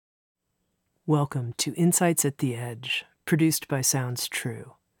Welcome to Insights at the Edge, produced by Sounds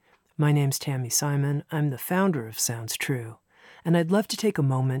True. My name's Tami Simon. I'm the founder of Sounds True, and I'd love to take a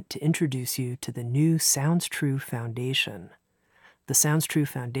moment to introduce you to the new Sounds True Foundation. The Sounds True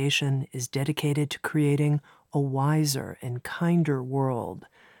Foundation is dedicated to creating a wiser and kinder world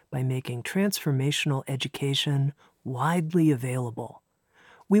by making transformational education widely available.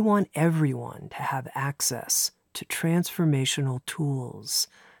 We want everyone to have access to transformational tools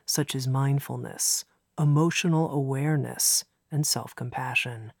such as mindfulness, emotional awareness, and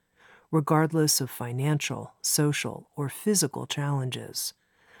self-compassion, regardless of financial, social, or physical challenges.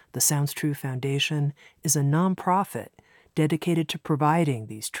 The Sounds True Foundation is a nonprofit dedicated to providing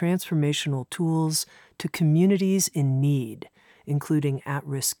these transformational tools to communities in need, including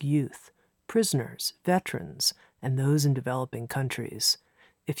at-risk youth, prisoners, veterans, and those in developing countries.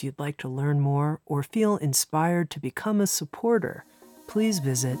 If you'd like to learn more or feel inspired to become a supporter, please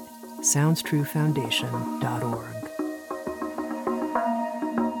visit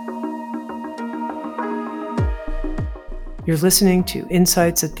SoundsTrueFoundation.org. You're listening to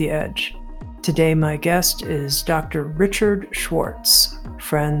Insights at the Edge. Today, my guest is Dr. Richard Schwartz.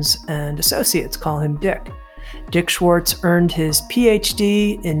 Friends and associates call him Dick. Dick Schwartz earned his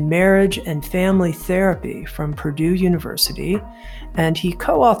PhD in marriage and family therapy from Purdue University, and he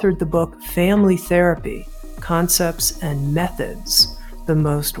co-authored the book Family Therapy: Concepts and Methods, the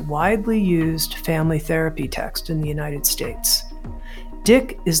most widely used family therapy text in the United States.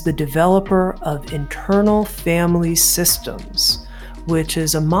 Dick is the developer of internal family systems, which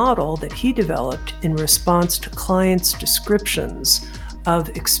is a model that he developed in response to clients' descriptions of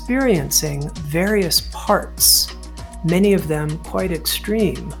experiencing various parts, many of them quite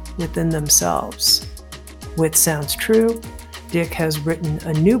extreme within themselves. With Sounds True, Dick has written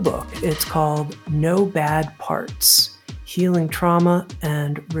a new book. It's called No Bad Parts: Healing Trauma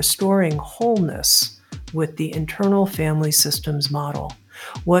and Restoring Wholeness with the Internal Family Systems Model.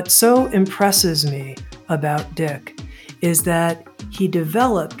 What so impresses me about Dick is that he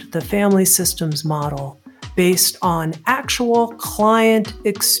developed the family systems model based on actual client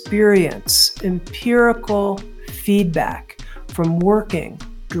experience, empirical feedback from working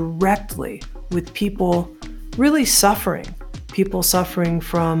directly with people really suffering, people suffering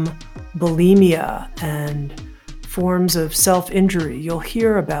from bulimia and forms of self-injury. You'll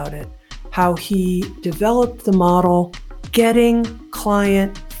hear about it, how he developed the model, getting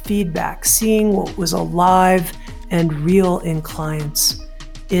client feedback, seeing what was alive and real in clients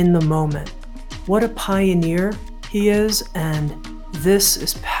in the moment. What a pioneer he is, and this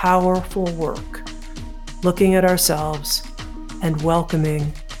is powerful work, looking at ourselves and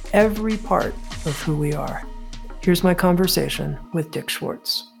welcoming every part of who we are. Here's my conversation with Dick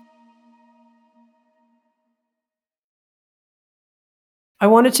Schwartz. I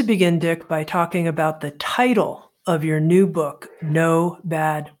wanted to begin, Dick, by talking about the title of your new book, No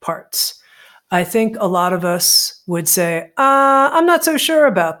Bad Parts. I think a lot of us would say, I'm not so sure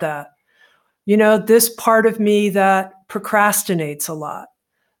about that. You know, this part of me that procrastinates a lot,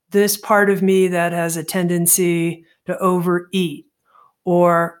 this part of me that has a tendency to overeat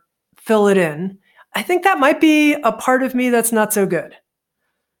or fill it in, I think that might be a part of me that's not so good.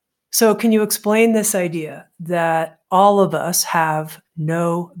 So can you explain this idea that all of us have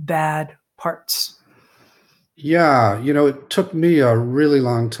no bad parts? Yeah, it took me a really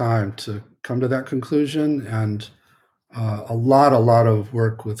long time to come to that conclusion, and a lot of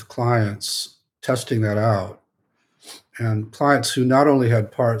work with clients testing that out. And clients who not only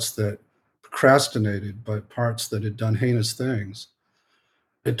had parts that procrastinated, but parts that had done heinous things.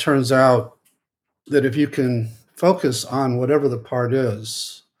 It turns out that if you can focus on whatever the part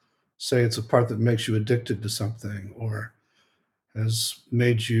is, say it's a part that makes you addicted to something or has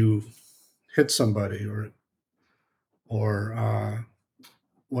made you hit somebody or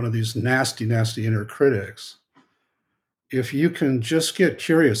one of these nasty inner critics, if you can just get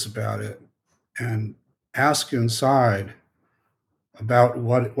curious about it and ask inside about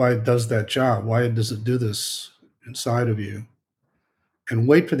why it does that job, why does it do this inside of you, and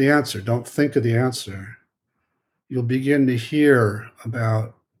wait for the answer, don't think of the answer, you'll begin to hear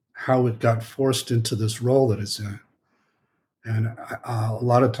about how it got forced into this role that it's in. And a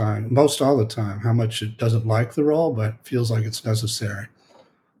lot of time, most all the time, how much it doesn't like the role, but feels like it's necessary,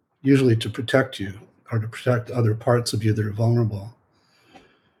 usually to protect you or to protect other parts of you that are vulnerable.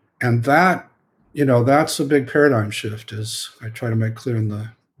 And that's a big paradigm shift, as I try to make clear in the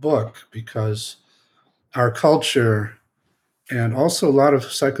book, because our culture and also a lot of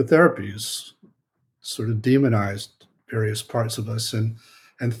psychotherapies sort of demonized various parts of us and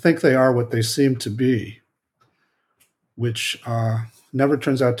think they are what they seem to be, which never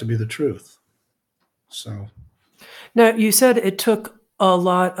turns out to be the truth. So, Now, you said it took a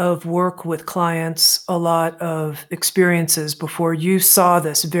lot of work with clients, a lot of experiences before you saw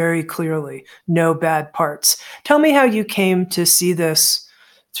this very clearly, no bad parts. Tell me how you came to see this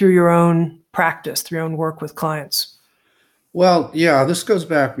through your own practice, through your own work with clients. well, yeah, this goes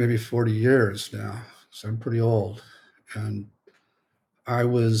back maybe 40 years now. So I'm pretty old. And I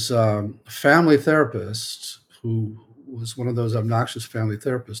was a family therapist who was one of those obnoxious family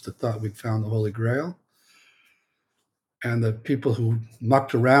therapists that thought we'd found the Holy Grail. And that people who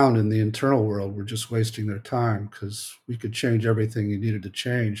mucked around in the internal world were just wasting their time because we could change everything you needed to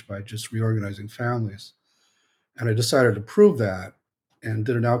change by just reorganizing families. And I decided to prove that and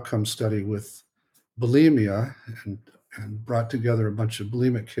did an outcome study with bulimia and, and brought together a bunch of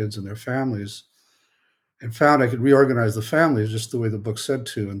bulimic kids and their families and found I could reorganize the families just the way the book said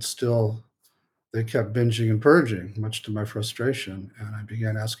to, and still they kept binging and purging, much to my frustration. And I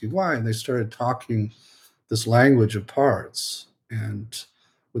began asking why, and they started talking this language of parts and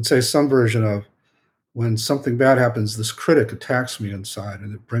would say some version of, when something bad happens, this critic attacks me inside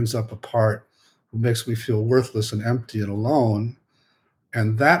and it brings up a part who makes me feel worthless and empty and alone.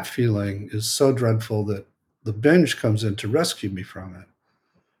 And that feeling is so dreadful that the binge comes in to rescue me from it.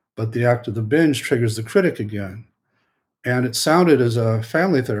 But the act of the binge triggers the critic again. And it sounded, as a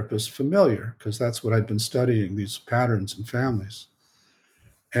family therapist, familiar because that's what I'd been studying, these patterns in families.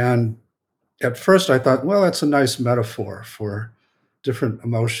 And at first I thought, well, that's a nice metaphor for different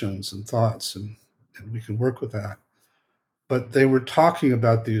emotions and thoughts, and we can work with that. But they were talking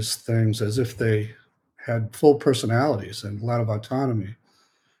about these things as if they had full personalities and a lot of autonomy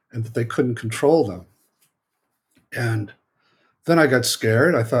and that they couldn't control them. And then I got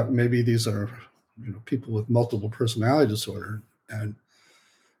scared. I thought maybe these are, people with multiple personality disorder. And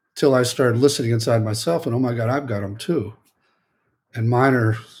till I started listening inside myself, and oh my God, I've got them too. And mine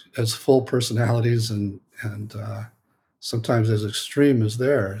are as full personalities and sometimes as extreme as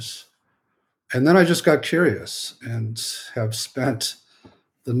theirs. And then I just got curious and have spent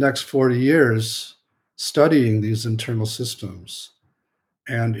the next 40 years studying these internal systems.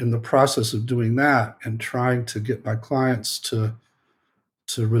 And in the process of doing that and trying to get my clients to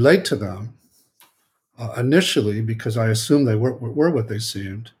relate to them, initially, because I assumed they were what they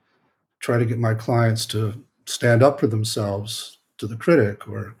seemed, try to get my clients to stand up for themselves to the critic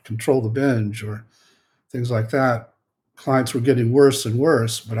or control the binge or things like that. Clients were getting worse and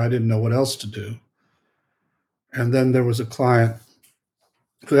worse, but I didn't know what else to do. And then there was a client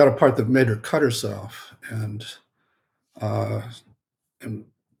who had a part that made her cut herself uh, and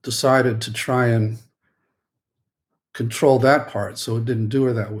decided to try and control that part so it didn't do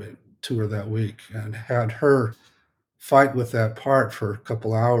her that way to her that week, and had her fight with that part for a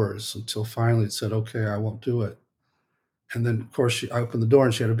couple hours until finally it said, okay, I won't do it. And then, of course, I opened the door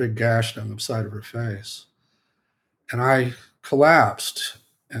and she had a big gash down the side of her face. And I collapsed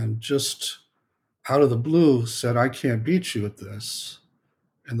and just out of the blue said, I can't beat you at this.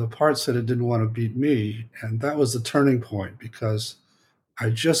 And the part said it didn't want to beat me. And that was the turning point because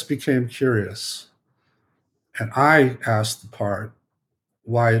I just became curious. And I asked the part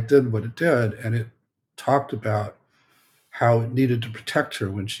why it did what it did. And it talked about how it needed to protect her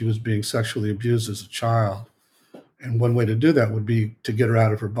when she was being sexually abused as a child. And one way to do that would be to get her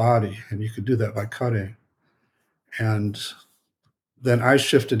out of her body. And you could do that by cutting. And then I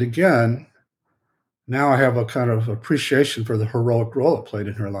shifted again. Now I have a kind of appreciation for the heroic role it played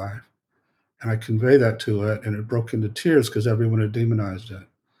in her life. And I convey that to it, and it broke into tears because everyone had demonized it.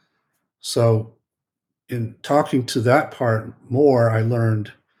 So, in talking to that part more, I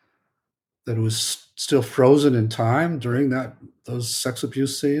learned that it was still frozen in time during those sex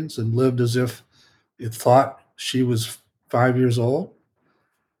abuse scenes and lived as if it thought she was 5 years old,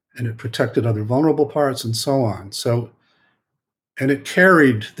 and it protected other vulnerable parts and so on. So, and it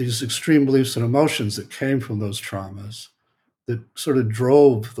carried these extreme beliefs and emotions that came from those traumas that sort of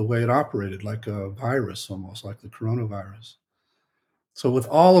drove the way it operated, like a virus, almost like the coronavirus. So, with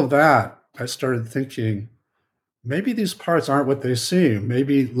all of that, I started thinking maybe these parts aren't what they seem.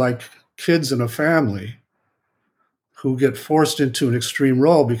 Maybe, like kids in a family who get forced into an extreme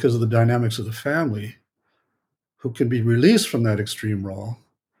role because of the dynamics of the family, who can be released from that extreme role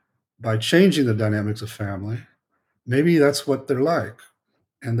by changing the dynamics of family, maybe that's what they're like.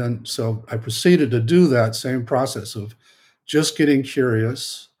 And then, so I proceeded to do that same process of just getting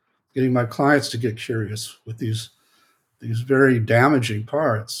curious, getting my clients to get curious with these very damaging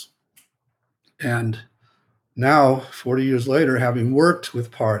parts. And now, 40 years later, having worked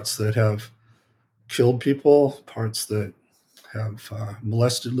with parts that have killed people, parts that have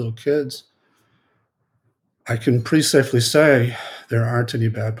molested little kids, I can pretty safely say there aren't any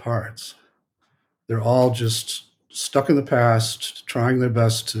bad parts. They're all just stuck in the past, trying their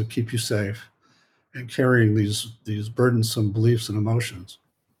best to keep you safe and carrying these burdensome beliefs and emotions.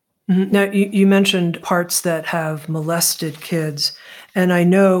 Now, you mentioned parts that have molested kids, and I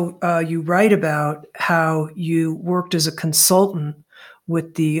know you write about how you worked as a consultant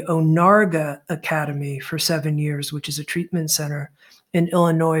with the Onarga Academy for 7 years, which is a treatment center in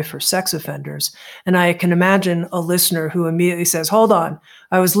Illinois for sex offenders. And I can imagine a listener who immediately says, hold on,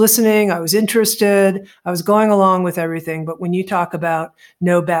 I was listening, I was interested, I was going along with everything, but when you talk about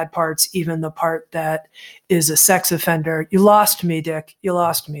no bad parts, even the part that is a sex offender, you lost me, Dick, you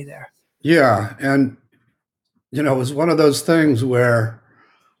lost me there. Yeah, and it was one of those things where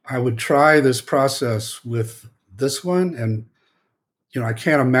I would try this process with this one, and I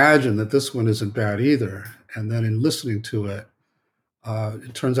can't imagine that this one isn't bad either. And then in listening to it,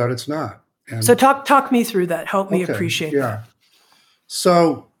 it turns out it's not. And So talk me through that. Help me okay, appreciate yeah. that.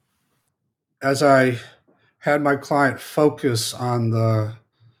 So as I had my client focus on the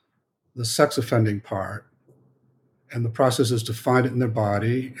sex offending part, and the process is to find it in their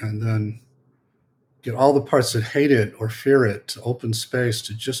body and then get all the parts that hate it or fear it to open space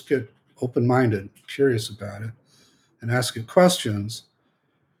to just get open-minded, curious about it, and ask it questions.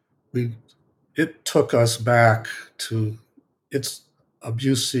 It took us back to its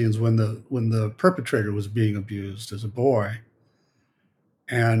abuse scenes when the perpetrator was being abused as a boy.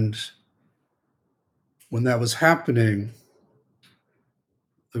 And when that was happening,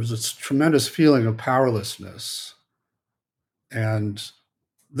 there was this tremendous feeling of powerlessness. And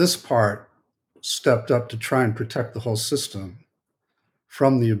this part stepped up to try and protect the whole system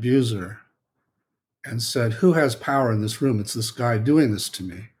from the abuser and said, who has power in this room? It's this guy doing this to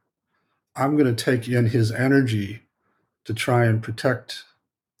me. I'm going to take in his energy to try and protect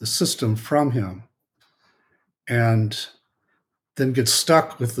the system from him, and then get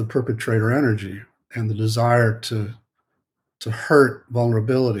stuck with the perpetrator energy and the desire to hurt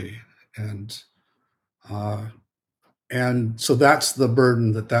vulnerability. And so that's the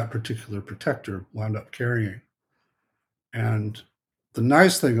burden that particular protector wound up carrying. And the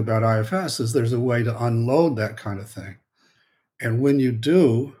nice thing about IFS is there's a way to unload that kind of thing. And when you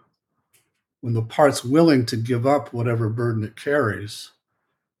do, when the part's willing to give up whatever burden it carries,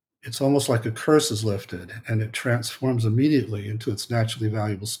 it's almost like a curse is lifted, and it transforms immediately into its naturally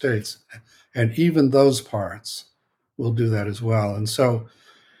valuable states. And even those parts will do that as well. And so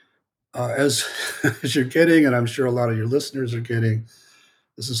as you're getting, and I'm sure a lot of your listeners are getting,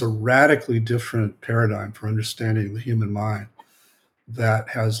 this is a radically different paradigm for understanding the human mind that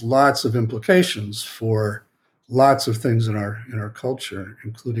has lots of implications for lots of things in our culture,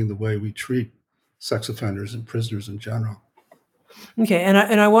 including the way we treat sex offenders and prisoners in general. Okay, and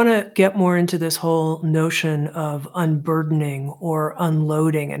I want to get more into this whole notion of unburdening or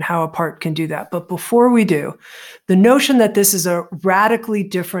unloading and how a part can do that. But before we do, the notion that this is a radically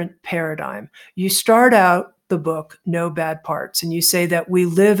different paradigm. You start out the book, No Bad Parts, and you say that we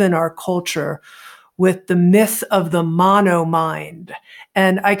live in our culture with the myth of the mono mind.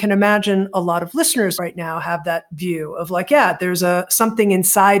 And I can imagine a lot of listeners right now have that view of like, yeah, there's something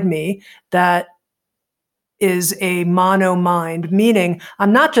inside me that is a mono mind, meaning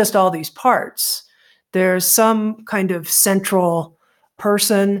I'm not just all these parts. There's some kind of central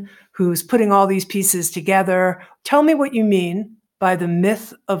person who's putting all these pieces together. Tell me what you mean by the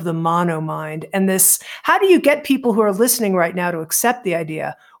myth of the mono mind. And this, how do you get people who are listening right now to accept the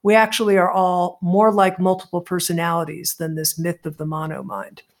idea we actually are all more like multiple personalities than this myth of the mono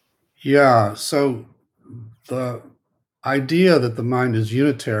mind? Yeah, so the idea that the mind is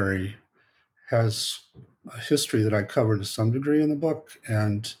unitary has a history that I cover to some degree in the book,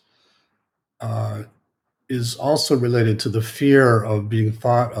 and is also related to the fear of being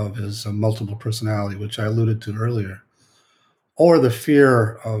thought of as a multiple personality, which I alluded to earlier, or the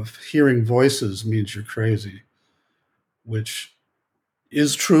fear of hearing voices means you're crazy, which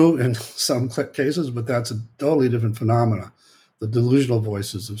is true in some cases, but that's a totally different phenomena. The delusional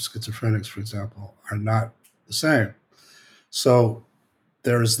voices of schizophrenics, for example, are not the same. So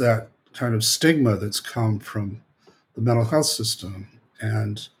there's that kind of stigma that's come from the mental health system.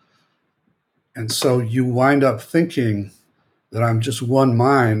 And so you wind up thinking that I'm just one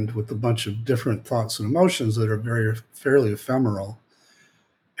mind with a bunch of different thoughts and emotions that are fairly ephemeral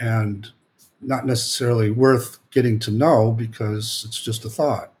and not necessarily worth getting to know because it's just a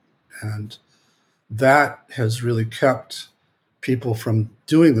thought. And that has really kept people from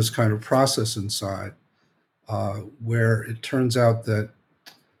doing this kind of process inside, where it turns out that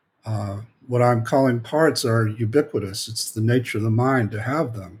what I'm calling parts are ubiquitous. It's the nature of the mind to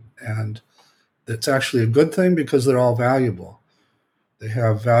have them. And it's actually a good thing because they're all valuable. They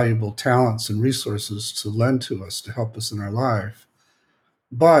have valuable talents and resources to lend to us to help us in our life.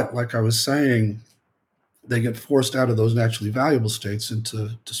 But like I was saying, they get forced out of those naturally valuable states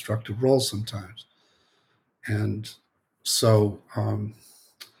into destructive roles sometimes. And so,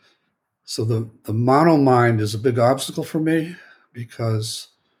 so the mono mind is a big obstacle for me because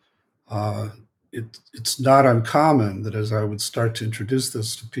uh, it's not uncommon that as I would start to introduce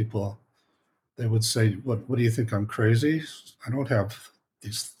this to people, they would say, what do you think, I'm crazy? I don't have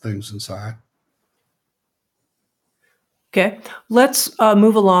these things inside. Okay, let's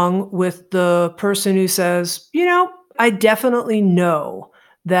move along with the person who says, I definitely know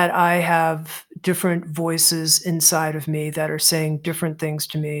that I have different voices inside of me that are saying different things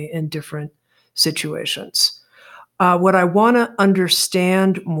to me in different situations. What I want to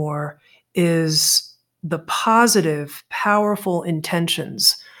understand more is the positive, powerful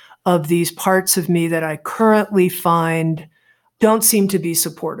intentions of these parts of me that I currently find don't seem to be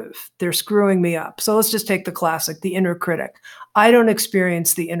supportive. They're screwing me up. So let's just take the classic, the inner critic. I don't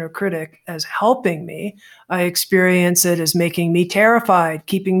experience the inner critic as helping me. I experience it as making me terrified,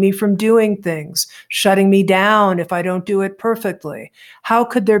 keeping me from doing things, shutting me down if I don't do it perfectly. How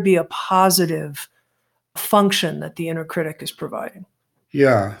could there be a positive function that the inner critic is providing?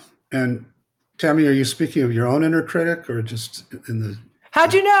 Yeah. And Tami, are you speaking of your own inner critic or just in the?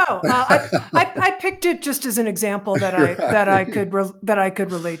 How'd you know? I picked it just as an example that I could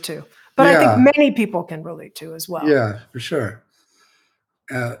relate to, but I think Yeah, many people can relate to as well. yeah, for sure.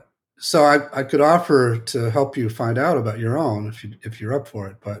 Uh, so I could offer to help you find out about your own if you're up for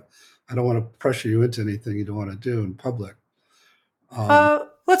it, but I don't want to pressure you into anything you don't want to do in public. Um,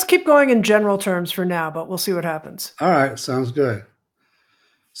 Let's keep going in general terms for now, but we'll see what happens. all right, sounds good.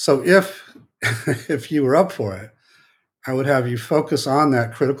 So if if you were up for it, I would have you focus on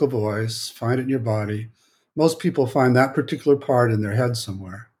that critical voice, find it in your body. Most people find that particular part in their head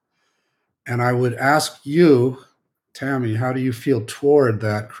somewhere. And I would ask you, Tami, how do you feel toward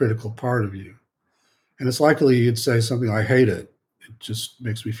that critical part of you? And it's likely you'd say something, I hate it. It just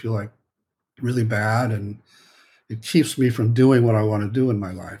makes me feel like really bad and it keeps me from doing what I want to do in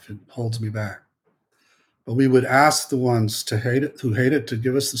my life. It holds me back. But we would ask the ones to hate it, who hate it, to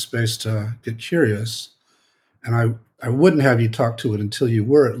give us the space to get curious. And I wouldn't have you talk to it until you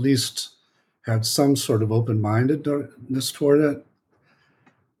were at least had some sort of open-mindedness toward it.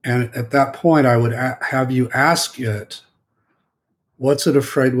 And at that point, I would have you ask it, what's it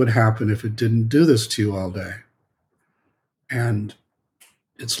afraid would happen if it didn't do this to you all day? And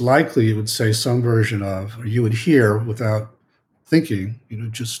it's likely it would say some version of, or you would hear without thinking,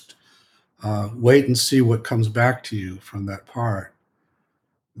 just wait and see what comes back to you from that part.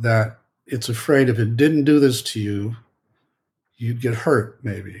 That it's afraid if it didn't do this to you, you'd get hurt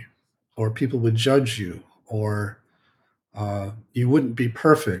maybe, or people would judge you, or you wouldn't be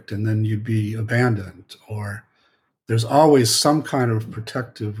perfect and then you'd be abandoned, or there's always some kind of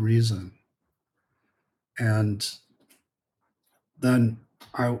protective reason. And then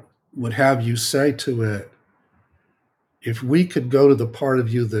I would have you say to it, if we could go to the part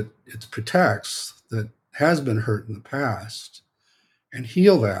of you that it protects, that has been hurt in the past, and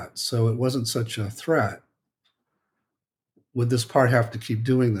heal that so it wasn't such a threat, would this part have to keep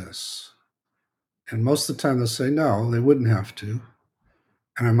doing this? And most of the time they'll say no, they wouldn't have to.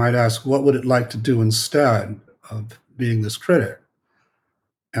 And I might ask, what would it like to do instead of being this critic?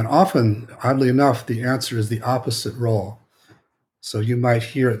 And often, oddly enough, the answer is the opposite role. So you might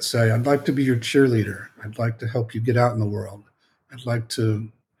hear it say, I'd like to be your cheerleader. I'd like to help you get out in the world. I'd like to,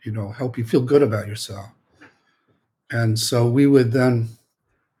 help you feel good about yourself. And so we would then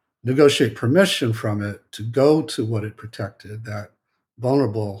negotiate permission from it to go to what it protected, that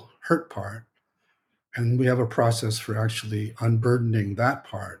vulnerable hurt part. And we have a process for actually unburdening that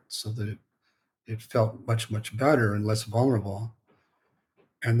part so that it felt much, much better and less vulnerable.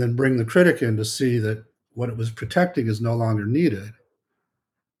 And then bring the critic in to see that what it was protecting is no longer needed,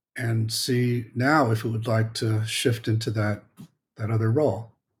 and see now if it would like to shift into that other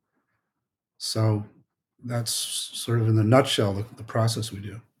role. So that's sort of in the nutshell the process we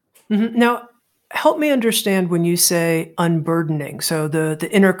do. Now, help me understand when you say unburdening. So the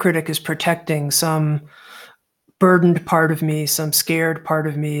inner critic is protecting some burdened part of me, some scared part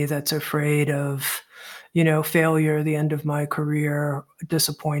of me that's afraid of, failure, the end of my career,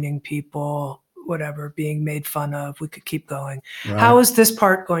 disappointing people, whatever, being made fun of. We could keep going. Right. How is this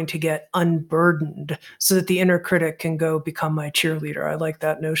part going to get unburdened so that the inner critic can go become my cheerleader? I like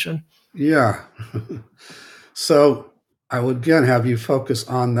that notion. Yeah. So I would again have you focus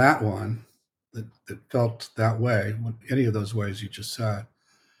on that one that felt that way, any of those ways you just said.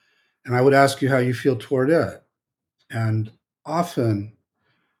 And I would ask you how you feel toward it. And often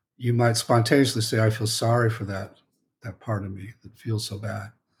you might spontaneously say, I feel sorry for that part of me that feels so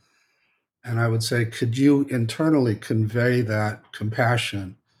bad. And I would say, could you internally convey that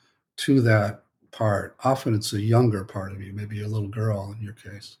compassion to that part? Often it's a younger part of you, maybe a little girl in your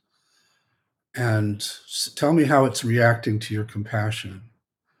case. And tell me how it's reacting to your compassion.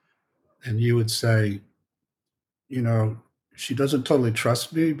 And you would say, you know, she doesn't totally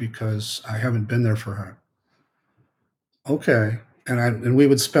trust me because I haven't been there for her. Okay. And we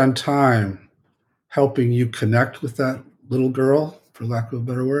would spend time helping you connect with that little girl, for lack of a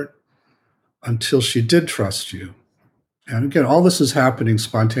better word, until she did trust you. And again, all this is happening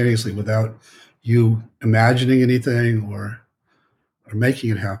spontaneously without you imagining anything or making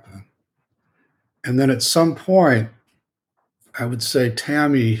it happen. And then at some point, I would say,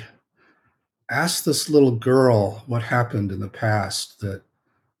 Tami, ask this little girl what happened in the past that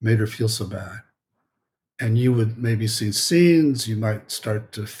made her feel so bad. And you would maybe see scenes, you might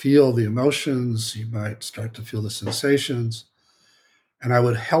start to feel the emotions, you might start to feel the sensations. And I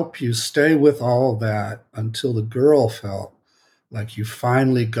would help you stay with all of that until the girl felt like you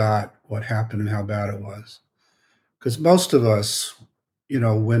finally got what happened and how bad it was. Because most of us,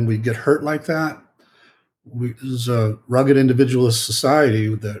 when we get hurt like that, this is a rugged individualist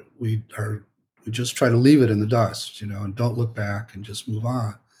society that we just try to leave it in the dust, and don't look back and just move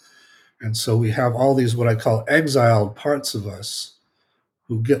on. And so we have all these what I call exiled parts of us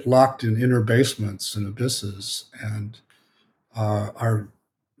who get locked in inner basements and abysses and are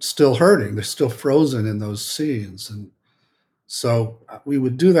still hurting. They're still frozen in those scenes. And so we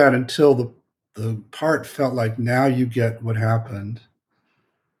would do that until the part felt like now you get what happened.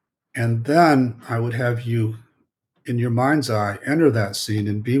 And then I would have you, in your mind's eye, enter that scene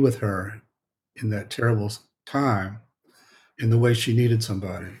and be with her in that terrible time in the way she needed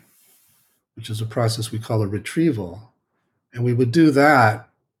somebody, which is a process we call a retrieval. And we would do that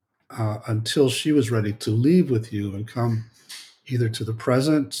until she was ready to leave with you and come either to the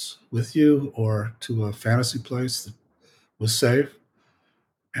present with you or to a fantasy place that was safe.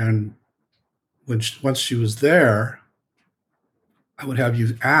 And once she was there, I would have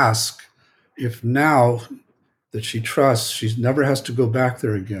you ask if now that she trusts, she never has to go back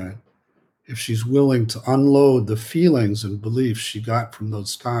there again, if she's willing to unload the feelings and beliefs she got from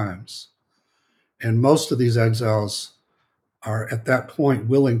those times. And most of these exiles are at that point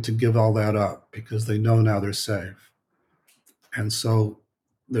willing to give all that up because they know now they're safe. And so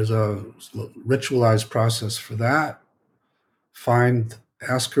there's a ritualized process for that.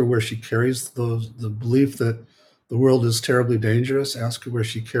 Ask her where she carries the belief that the world is terribly dangerous. Ask her where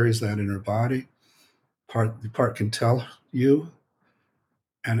she carries that in her body. The part can tell you,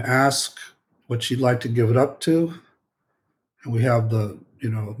 and ask what she'd like to give it up to. And we have the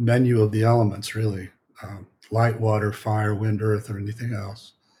menu of the elements, really: light, water, fire, wind, earth, or anything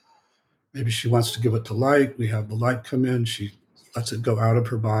else. Maybe she wants to give it to light. We have the light come in. She lets it go out of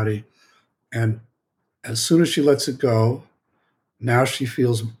her body, and as soon as she lets it go, now she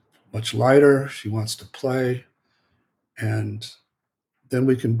feels much lighter. She wants to play. And then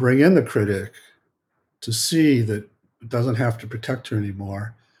we can bring in the critic to see that it doesn't have to protect her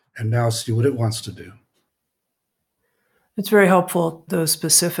anymore and now see what it wants to do. It's very helpful, those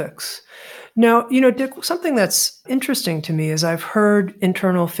specifics. Now, Dick, something that's interesting to me is I've heard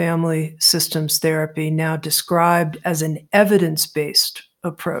internal family systems therapy now described as an evidence-based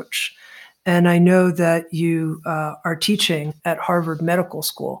approach. And I know that you are teaching at Harvard Medical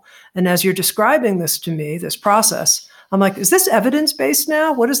School. And as you're describing this to me, this process, I'm like, is this evidence-based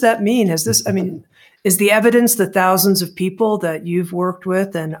now? What does that mean? Is the evidence the thousands of people that you've worked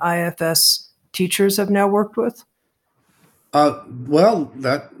with and IFS teachers have now worked with? Well,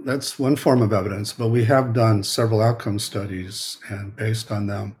 that's one form of evidence, but we have done several outcome studies, and based on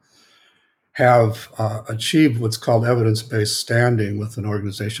them, have achieved what's called evidence-based standing with an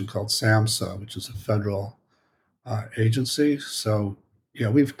organization called SAMHSA, which is a federal agency. So, yeah,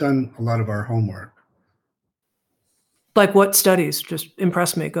 we've done a lot of our homework. Like what studies? Just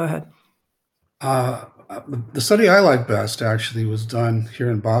impress me. Go ahead. The study I like best actually was done here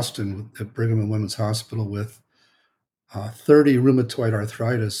in Boston at Brigham and Women's Hospital with 30 rheumatoid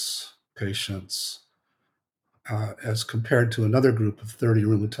arthritis patients as compared to another group of 30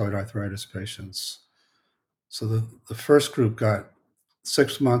 rheumatoid arthritis patients. So the first group got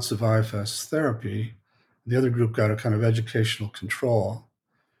 6 months of IFS therapy. The other group got a kind of educational control.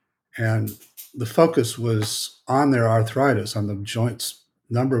 And the focus was on their arthritis, on the joints,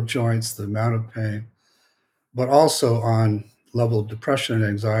 number of joints, the amount of pain, but also on level of depression and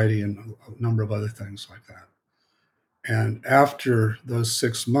anxiety and a number of other things like that. And after those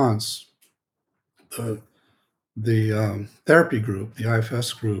 6 months, the The therapy group, the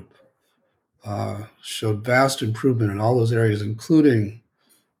IFS group, showed vast improvement in all those areas, including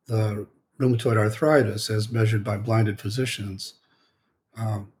the rheumatoid arthritis as measured by blinded physicians,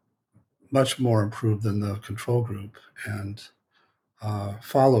 much more improved than the control group, and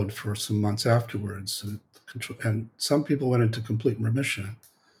followed for some months afterwards. And some people went into complete remission.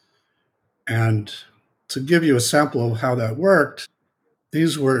 And to give you a sample of how that worked,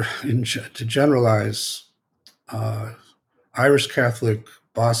 these were, to generalize, Irish Catholic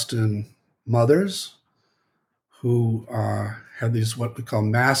Boston mothers who had these what we call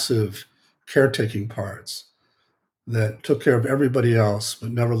massive caretaking parts that took care of everybody else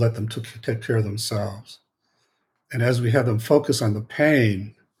but never let them take care of themselves. And as we had them focus on the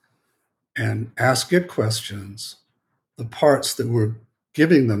pain and ask it questions, the parts that were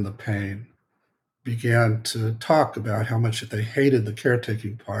giving them the pain began to talk about how much they hated the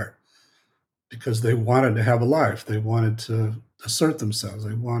caretaking part because they wanted to have a life. They wanted to assert themselves.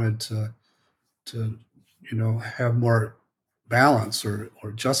 They wanted to have more balance or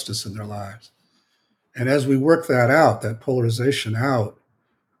justice in their lives. And as we work that out, that polarization out,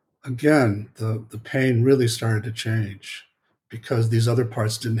 again, the pain really started to change because these other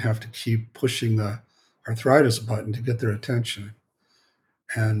parts didn't have to keep pushing the arthritis button to get their attention.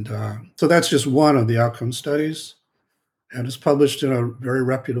 And so that's just one of the outcome studies. And it's published in a very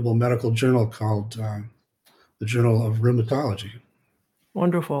reputable medical journal called the Journal of Rheumatology.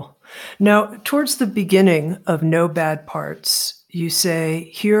 Wonderful. Now, towards the beginning of No Bad Parts, you say,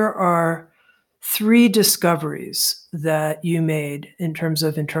 here are 3 discoveries that you made in terms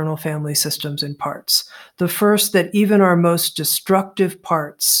of internal family systems and parts. The first, that even our most destructive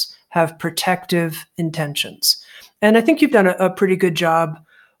parts have protective intentions. And I think you've done a pretty good job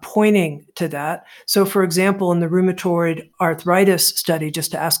pointing to that. So, for example, in the rheumatoid arthritis study,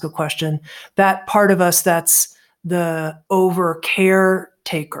 just to ask a question, that part of us that's the over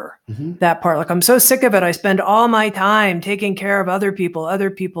caretaker, that part, like, I'm so sick of it. I spend all my time taking care of other people.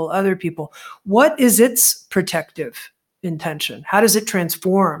 What is its protective intention? How does it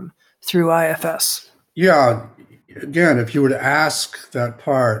transform through IFS? Yeah. Again, if you were to ask that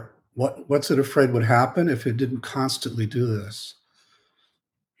part, what's it afraid would happen if it didn't constantly do this?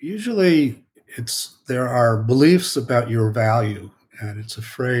 Usually there are beliefs about your value, and it's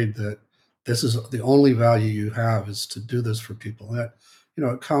afraid that this is the only value you have is to do this for people. And that,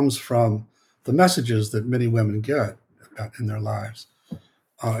 it comes from the messages that many women get in their lives.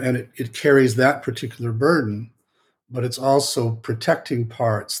 And it carries that particular burden, but it's also protecting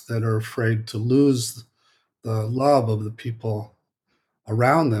parts that are afraid to lose the love of the people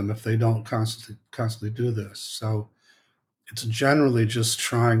around them if they don't constantly do this. So it's generally just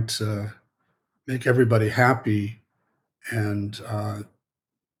trying to make everybody happy, and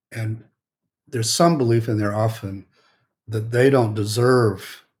there's some belief in there often that they don't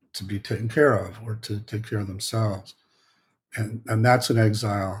deserve to be taken care of or to take care of themselves, and that's an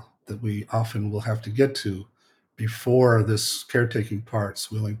exile that we often will have to get to before this caretaking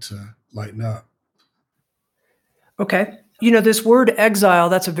part's willing to lighten up. Okay. This word exile,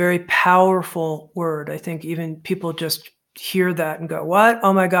 that's a very powerful word. I think even people just hear that and go, what?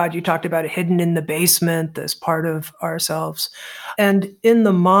 Oh my God, you talked about it hidden in the basement, this part of ourselves. And in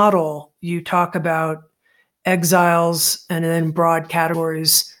the model, you talk about exiles and then broad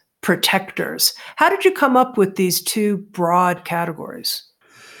categories, protectors. How did you come up with these 2 broad categories?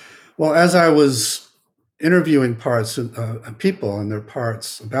 Well, as I was interviewing people and their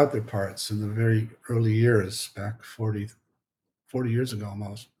parts, about their parts in the very early years, back 40 years ago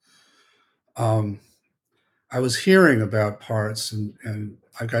almost, I was hearing about parts, and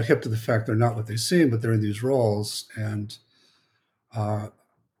I got hip to the fact they're not what they seem, but they're in these roles. And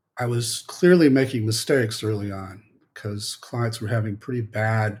I was clearly making mistakes early on because clients were having pretty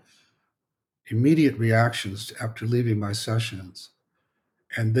bad immediate reactions after leaving my sessions.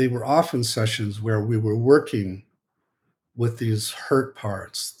 And they were often sessions where we were working with these hurt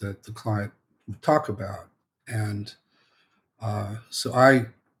parts that the client would talk about. And so I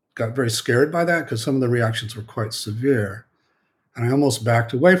got very scared by that because some of the reactions were quite severe. And I almost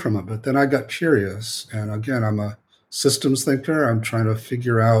backed away from it. But then I got curious. And again, I'm a systems thinker. I'm trying to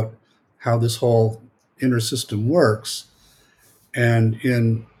figure out how this whole inner system works. And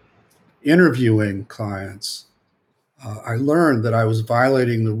in interviewing clients, I learned that I was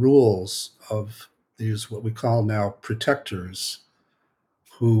violating the rules of these, what we call now protectors,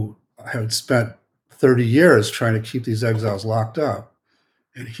 who had spent 30 years trying to keep these exiles locked up.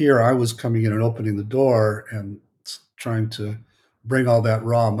 And here I was coming in and opening the door and trying to bring all that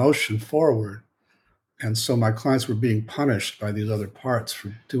raw emotion forward. And so my clients were being punished by these other parts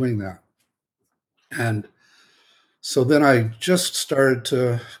for doing that. And So then I just started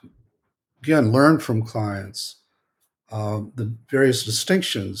to, again, learn from clients the various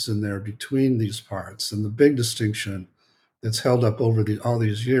distinctions in there between these parts. And the big distinction that's held up over all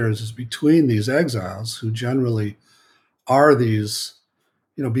these years is between these exiles, who generally are these,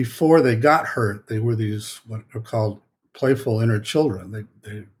 before they got hurt, they were these what are called playful inner children.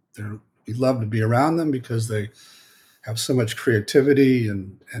 We love to be around them because they have so much creativity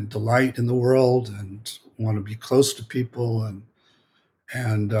and delight in the world and want to be close to people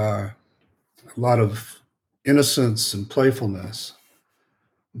and a lot of innocence and playfulness.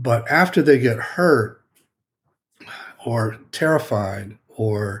 But after they get hurt or terrified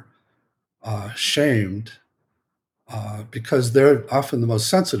or shamed, because they're often the most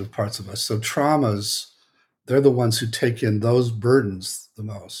sensitive parts of us. So traumas, they're the ones who take in those burdens the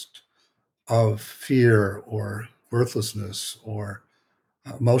most of fear or worthlessness or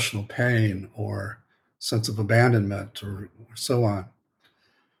emotional pain or sense of abandonment or so on.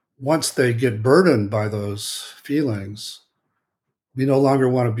 Once they get burdened by those feelings, we no longer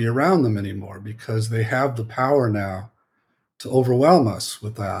want to be around them anymore because they have the power now to overwhelm us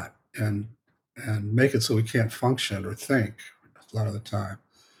with that and make it so we can't function or think a lot of the time.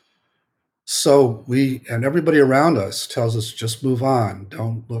 So and everybody around us tells us just move on,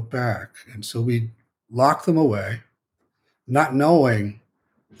 don't look back. And so we lock them away, not knowing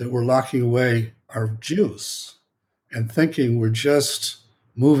that we're locking away our juice and thinking we're just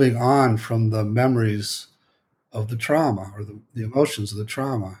moving on from the memories of the trauma or the emotions of the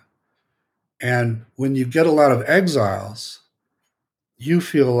trauma. And when you get a lot of exiles, you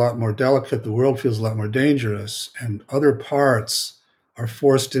feel a lot more delicate, the world feels a lot more dangerous, and other parts are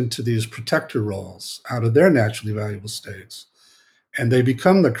forced into these protector roles out of their naturally valuable states. And they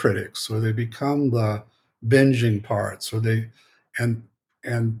become the critics, or they become the binging parts,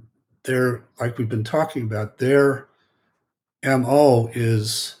 and they're, like we've been talking about, their MO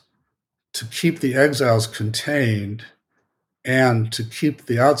is to keep the exiles contained and to keep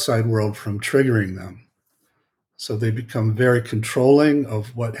the outside world from triggering them. So they become very controlling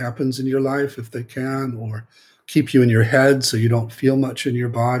of what happens in your life if they can, or keep you in your head so you don't feel much in your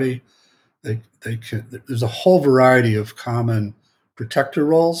body. There's a whole variety of common protector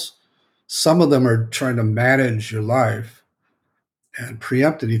roles. Some of them are trying to manage your life and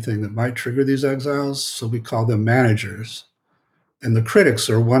preempt anything that might trigger these exiles. So we call them managers. And the critics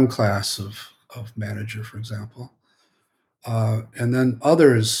are one class of manager, for example. And then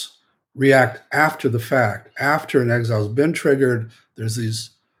others react after the fact. After an exile has been triggered, there's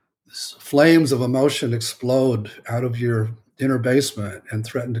these flames of emotion explode out of your inner basement and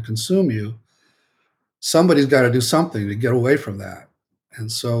threaten to consume you. Somebody's got to do something to get away from that. And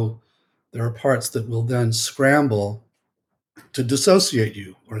so there are parts that will then scramble to dissociate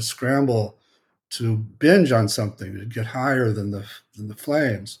you or scramble to binge on something to get higher than the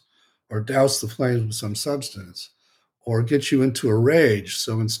flames, or douse the flames with some substance, or get you into a rage.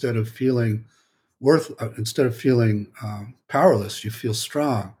 So instead of feeling powerless, you feel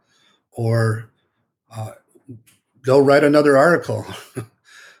strong, or uh, go write another article,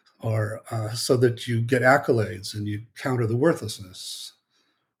 or so that you get accolades and you counter the worthlessness.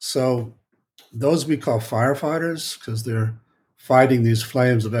 So those we call firefighters because they're fighting these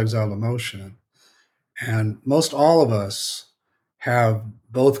flames of exiled emotion. And most all of us have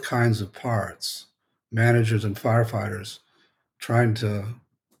both kinds of parts, managers and firefighters, trying to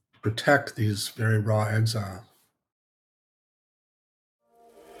protect these very raw exiles.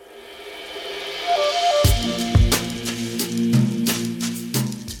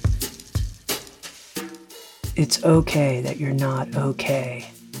 It's okay that you're not okay.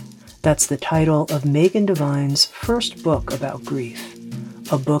 That's the title of Megan Devine's first book about grief,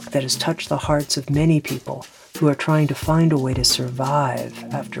 a book that has touched the hearts of many people who are trying to find a way to survive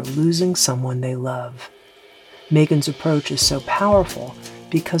after losing someone they love. Megan's approach is so powerful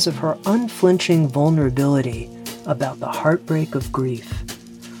because of her unflinching vulnerability about the heartbreak of grief.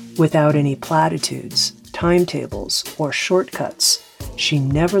 Without any platitudes, timetables, or shortcuts, she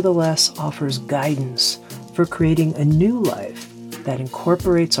nevertheless offers guidance for creating a new life that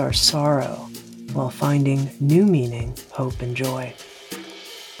incorporates our sorrow while finding new meaning, hope, and joy.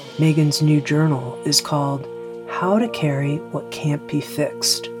 Megan's new journal is called How to Carry What Can't Be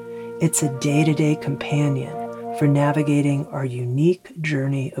Fixed. It's a day-to-day companion for navigating our unique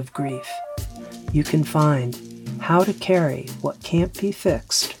journey of grief. You can find How to Carry What Can't Be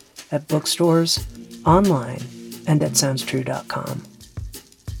Fixed at bookstores, online, and at SoundsTrue.com.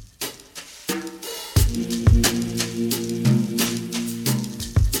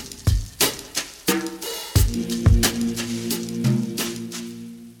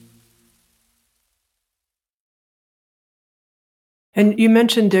 And you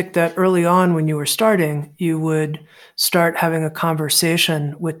mentioned, Dick, that early on when you were starting, you would start having a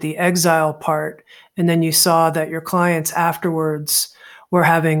conversation with the exile part, and then you saw that your clients afterwards were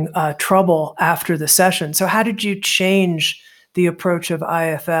having trouble after the session. So how did you change the approach of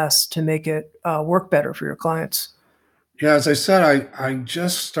IFS to make it work better for your clients? Yeah, as I said, I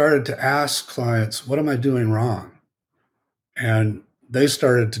just started to ask clients, what am I doing wrong? And they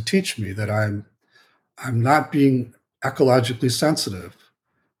started to teach me that I'm not being ecologically sensitive.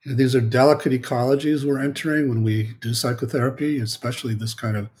 You know, these are delicate ecologies we're entering when we do psychotherapy, especially this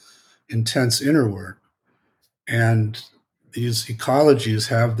kind of intense inner work. And these ecologies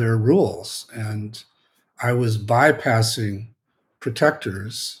have their rules. And I was bypassing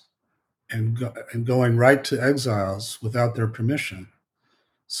protectors and going right to exiles without their permission.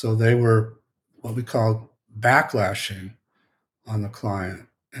 So they were what we call backlashing on the client.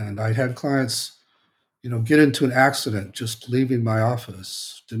 And I had clients, get into an accident just leaving my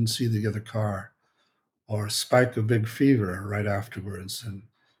office, didn't see the other car, or spike a big fever right afterwards. And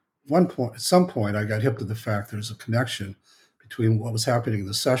at some point, I got hip to the fact there's a connection between what was happening in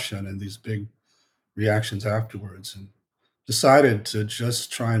the session and these big reactions afterwards, and decided to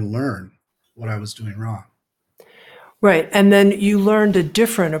just try and learn what I was doing wrong. Right. And then you learned a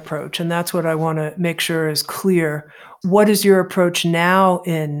different approach, and that's what I want to make sure is clear. What is your approach now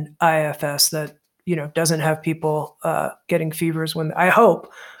in IFS that, doesn't have people getting fevers when, I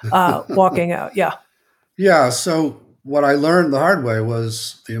hope, walking out? Yeah. Yeah. So what I learned the hard way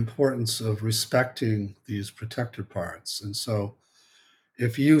was the importance of respecting these protector parts. And so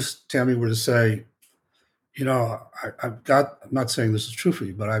if you, Tami, were to say, I'm not saying this is true for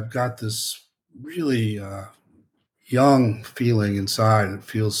you, but I've got this really young feeling inside. It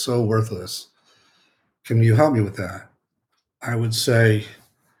feels so worthless. Can you help me with that? I would say,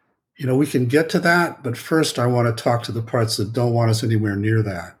 we can get to that, but first I want to talk to the parts that don't want us anywhere near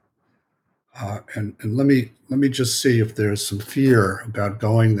that. And let me just see if there's some fear about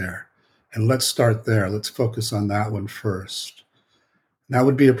going there. And let's start there. Let's focus on that one first. That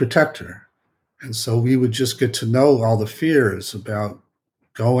would be a protector. And so we would just get to know all the fears about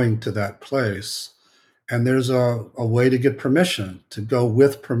going to that place. And there's a way to get permission, to go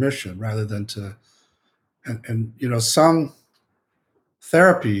with permission rather than to, and some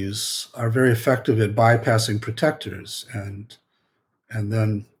therapies are very effective at bypassing protectors and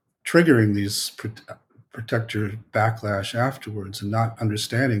then triggering these protector backlash afterwards and not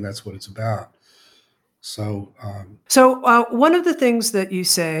understanding that's what it's about. So, One of the things that you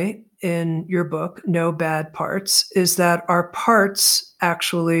say in your book, No Bad Parts, is that our parts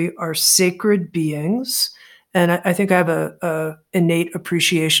actually are sacred beings. And I think I have a innate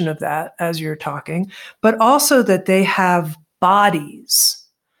appreciation of that as you're talking, but also that they have bodies.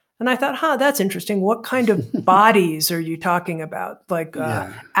 And I thought, that's interesting. What kind of bodies are you talking about? Like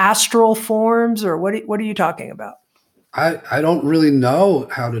yeah, astral forms, or what are you talking about? I don't really know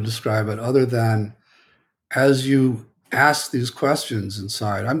how to describe it other than as you ask these questions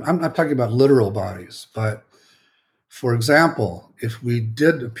inside. I'm not talking about literal bodies, but for example, if we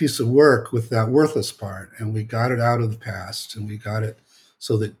did a piece of work with that worthless part and we got it out of the past and we got it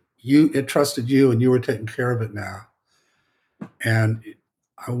so that it trusted you and you were taking care of it now. And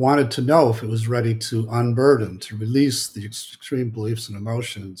I wanted to know if it was ready to unburden, to release the extreme beliefs and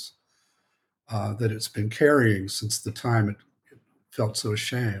emotions that it's been carrying since the time it felt so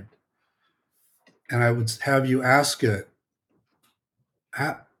ashamed. And I would have you ask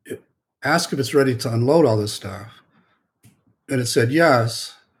ask if it's ready to unload all this stuff. And it said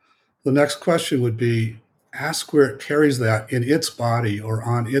yes. The next question would be ask where it carries that in its body or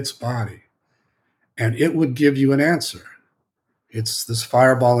on its body. And it would give you an answer. It's this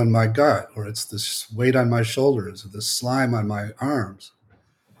fireball in my gut, or it's this weight on my shoulders, or this slime on my arms.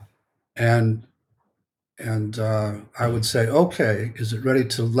 And I would say, okay, is it ready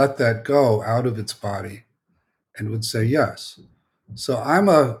to let that go out of its body? And it would say yes. So I'm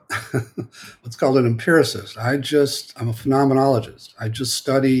what's called an empiricist. I'm a phenomenologist. I just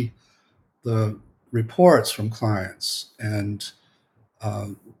study the reports from clients. And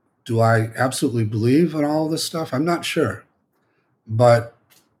do I absolutely believe in all of this stuff? I'm not sure. But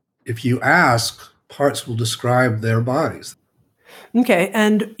if you ask, parts will describe their bodies. Okay.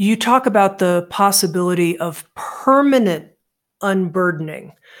 And you talk about the possibility of permanent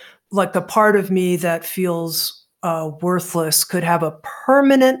unburdening, like the part of me that feels worthless could have a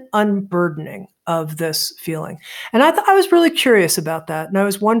permanent unburdening of this feeling. And I was really curious about that. And I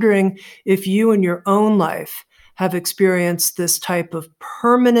was wondering if you in your own life have experienced this type of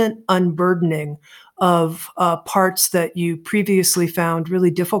permanent unburdening of parts that you previously found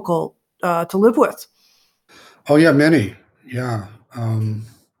really difficult to live with. Oh, yeah, many. Yeah. Um,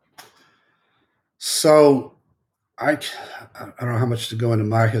 so I don't know how much to go into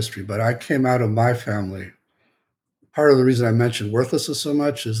my history, but I came out of my family. Part of the reason I mentioned worthlessness so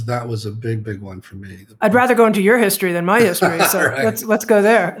much is that was a big, big one for me. I'd rather go into your history than my history, so Right. let's go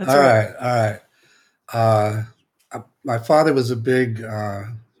there. That's All right. right. My father was a big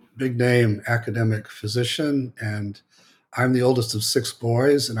name academic physician, and I'm the oldest of 6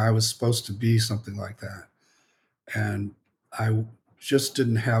 boys, and I was supposed to be something like that. And I just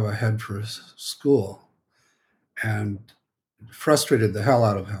didn't have a head for school, and frustrated the hell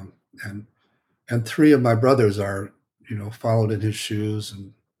out of him. And 3 of my brothers are, followed in his shoes,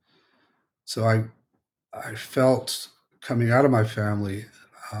 and so I felt coming out of my family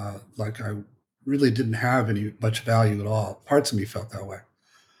like I really didn't have any much value at all. Parts of me felt that way,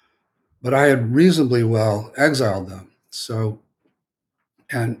 but I had reasonably well exiled them. So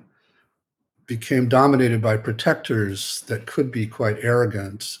and became dominated by protectors that could be quite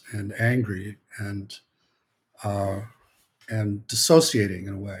arrogant and angry uh, and dissociating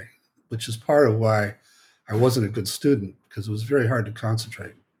in a way, which is part of why I wasn't a good student, because it was very hard to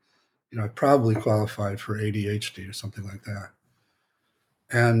concentrate. I probably qualified for ADHD or something like that.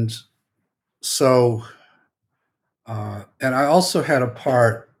 And so, and I also had a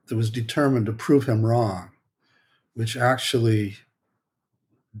part that was determined to prove him wrong, which actually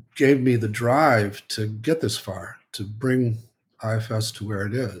gave me the drive to get this far, to bring IFS to where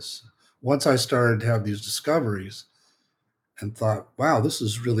it is. Once I started to have these discoveries and thought, wow, this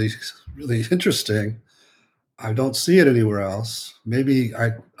is really, really interesting. I don't see it anywhere else. Maybe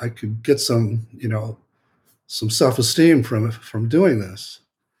I could get some, some self-esteem from doing this.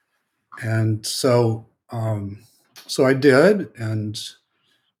 And so I did, and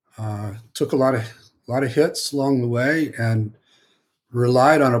took a lot of hits along the way, and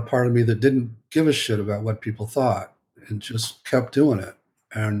relied on a part of me that didn't give a shit about what people thought, and just kept doing it.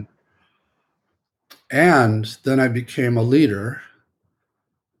 And then I became a leader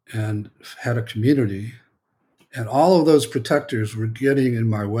and had a community, and all of those protectors were getting in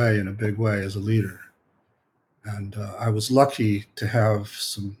my way in a big way as a leader. And I was lucky to have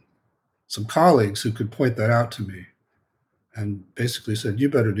some colleagues who could point that out to me and basically said, you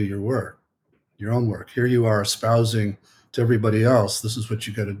better do your work, your own work. Here you are espousing to everybody else, this is what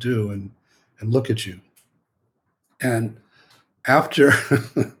you got to do, and look at you. And after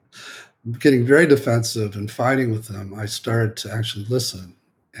getting very defensive and fighting with them, I started to actually listen.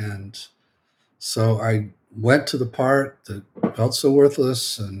 And so I went to the part that felt so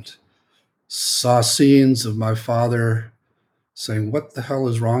worthless and saw scenes of my father saying, what the hell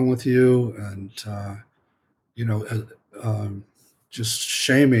is wrong with you? And, you know, just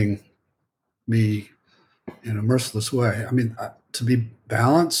shaming me in a merciless way. I mean, to be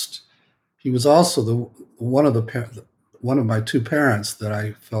balanced, he was also one of my 2 parents that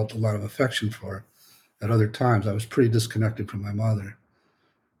I felt a lot of affection for. At other times, I was pretty disconnected from my mother.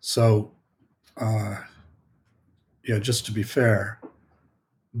 So, just to be fair,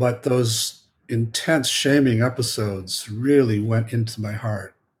 but those intense shaming episodes really went into my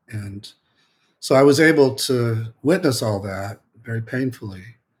heart, and so I was able to witness all that very painfully,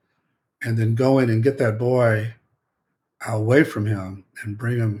 and then go in and get that boy away from him and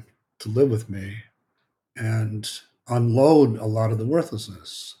bring him to live with me and unload a lot of the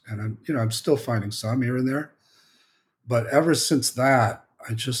worthlessness. And I'm still finding some here and there, but ever since that,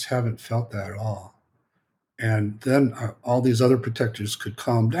 I just haven't felt that at all. And then all these other protectors could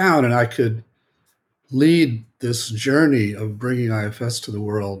calm down, and I could lead this journey of bringing IFS to the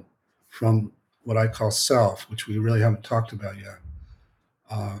world from what I call self, which we really haven't talked about yet,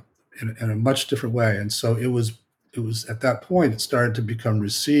 uh, in a much different way. And so it was at that point it started to become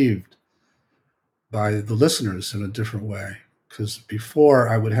received by the listeners in a different way. Because before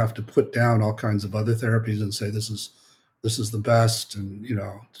I would have to put down all kinds of other therapies and say this is the best, and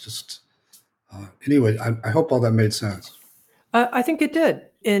just anyway. I hope all that made sense. I think it did.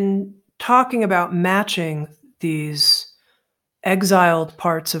 In talking about matching these exiled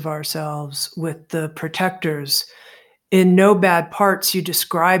parts of ourselves with the protectors, in No Bad Parts, you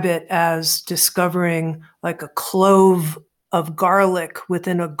describe it as discovering like a clove of garlic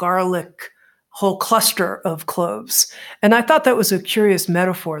within a garlic whole cluster of cloves. And I thought that was a curious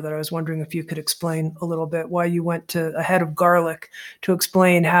metaphor that I was wondering if you could explain a little bit, why you went to a head of garlic to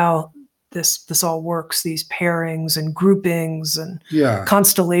explain how this all works, these pairings and groupings and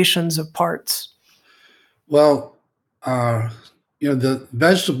constellations of parts. Well, the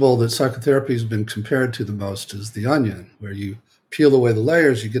vegetable that psychotherapy has been compared to the most is the onion, where you peel away the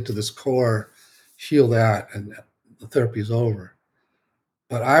layers, you get to this core, heal that, and the therapy is over.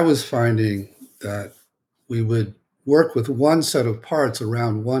 But I was finding that we would work with one set of parts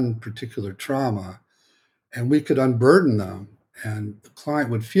around one particular trauma, and we could unburden them, and the client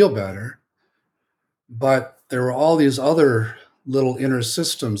would feel better. But there were all these other little inner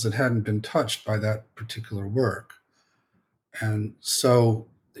systems that hadn't been touched by that particular work. And so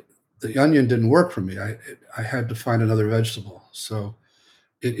the onion didn't work for me. I had to find another vegetable. So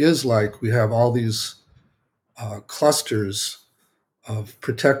it is like we have all these clusters of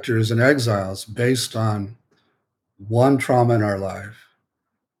protectors and exiles based on one trauma in our life.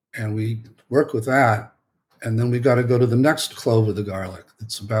 And we work with that. And then we got to go to the next clove of the garlic.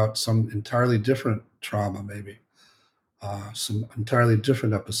 It's about some entirely different trauma, maybe some entirely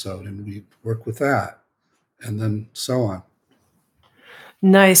different episode. And we work with that. And then so on.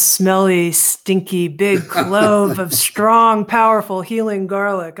 Nice, smelly, stinky, big clove of strong, powerful, healing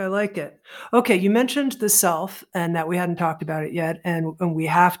garlic. I like it. Okay, you mentioned the self and that we hadn't talked about it yet, and we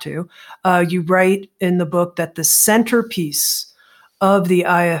have to. You write in the book that the centerpiece of the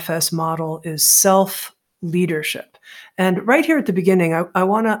IFS model is self-leadership. And right here at the beginning, I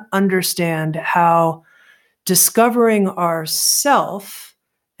want to understand how discovering ourself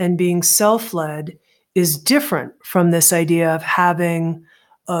and being self-led is different from this idea of having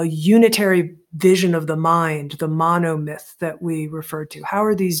a unitary vision of the mind, the monomyth that we referred to. How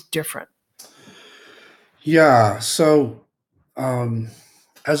are these different? Yeah. So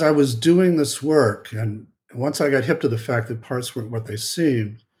as I was doing this work, and once I got hip to the fact that parts weren't what they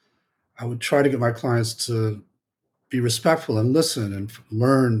seemed, I would try to get my clients to be respectful and listen and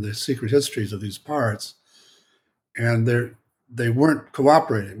learn the secret histories of these parts. And they weren't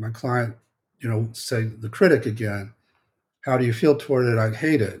cooperating. My client, say the critic again, how do you feel toward it? I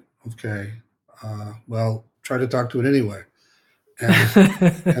hate it. Okay. Well, try to talk to it anyway.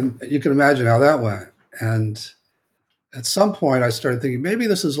 And you can imagine how that went. And at some point I started thinking, maybe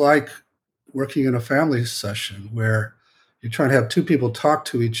this is like working in a family session where you're trying to have two people talk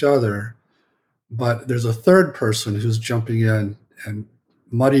to each other, but there's a third person who's jumping in and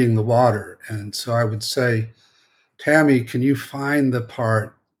muddying the water. And so I would say, Tami, can you find the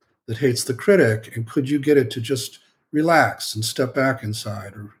part that hates the critic, and could you get it to just relax and step back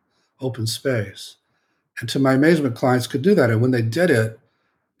inside or open space? And to my amazement, clients could do that. And when they did it,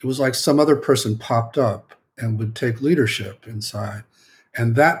 it was like some other person popped up and would take leadership inside.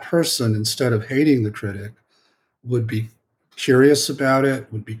 And that person, instead of hating the critic, would be curious about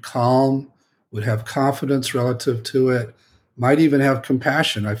it, would be calm, would have confidence relative to it, might even have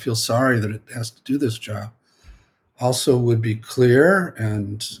compassion. I feel sorry that it has to do this job. Also would be clear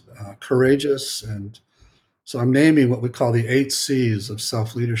and courageous. And so I'm naming what we call the 8 C's of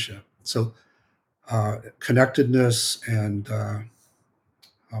self-leadership. So connectedness and,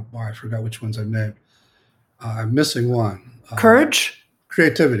 I forgot which ones I've named. I'm missing one. Courage?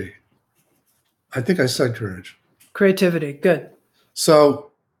 Creativity. I think I said courage. Creativity, good.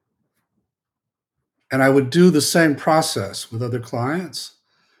 So, and I would do the same process with other clients,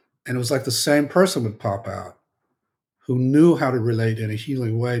 and it was like the same person would pop out who knew how to relate in a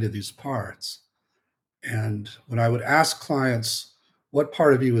healing way to these parts. And when I would ask clients, what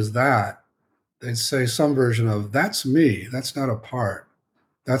part of you is that? They'd say some version of, that's me, that's not a part,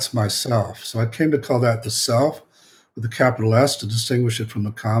 that's myself. So I came to call that the self with a capital S to distinguish it from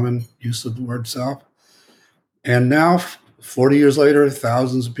the common use of the word self. And now, 40 years later,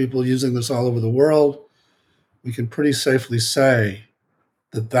 thousands of people using this all over the world, we can pretty safely say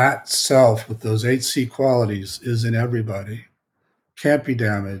that self with those 8 C qualities is in everybody, can't be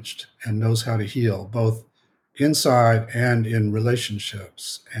damaged, and knows how to heal, both inside and in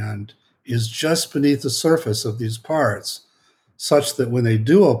relationships, and is just beneath the surface of these parts, such that when they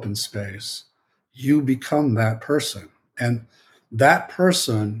do open space, you become that person. And that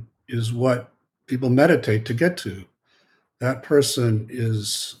person is what people meditate to get to. That person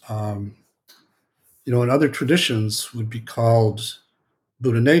is, in other traditions would be called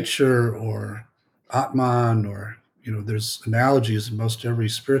Buddha nature or Atman, or, there's analogies in most every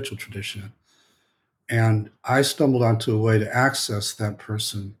spiritual tradition. And I stumbled onto a way to access that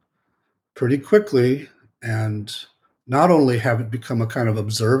person pretty quickly and not only have it become a kind of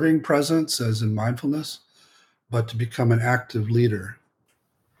observing presence, as in mindfulness, but to become an active leader.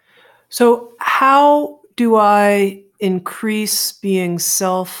 So how do I increase being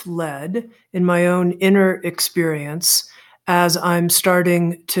self-led in my own inner experience as I'm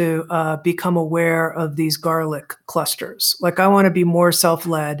starting to become aware of these garlic clusters? Like, I want to be more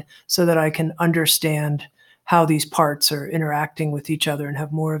self-led so that I can understand how these parts are interacting with each other and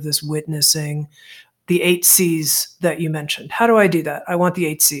have more of this witnessing, the 8 C's that you mentioned. How do I do that? I want the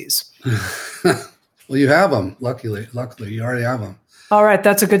 8 C's. Well, you have them. Luckily, you already have them. All right,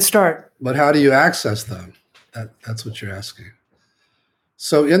 that's a good start. But how do you access them? That's what you're asking.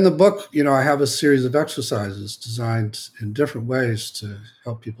 So in the book, I have a series of exercises designed in different ways to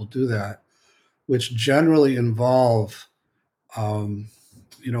help people do that, which generally involve,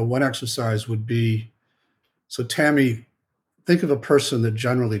 one exercise would be, so Tami, think of a person that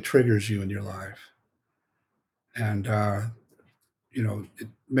generally triggers you in your life. And, it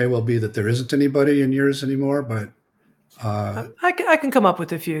may well be that there isn't anybody in yours anymore, but I can come up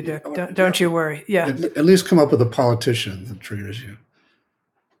with a few, Dick. Don't you worry. Yeah. At least come up with a politician that triggers you.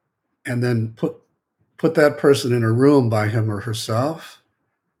 And then put that person in a room by him or herself,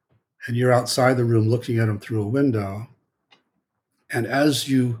 and you're outside the room looking at him through a window. And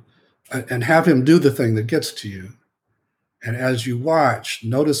and have him do the thing that gets to you. And as you watch,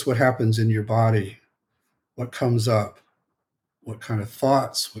 notice what happens in your body, what comes up, what kind of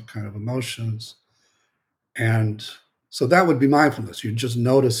thoughts, what kind of emotions. And so that would be mindfulness. You're just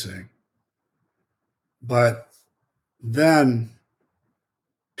noticing. But then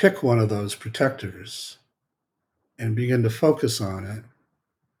pick one of those protectors and begin to focus on it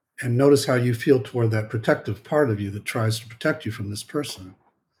and notice how you feel toward that protective part of you that tries to protect you from this person.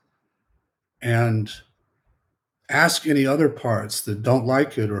 And ask any other parts that don't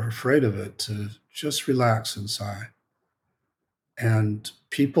like it or are afraid of it to just relax inside. And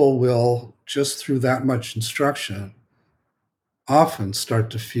people will, just through that much instruction, often start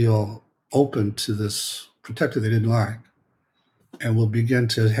to feel open to this protector they didn't like, and will begin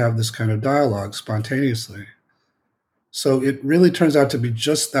to have this kind of dialogue spontaneously. So it really turns out to be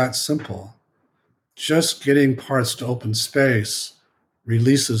just that simple. Just getting parts to open space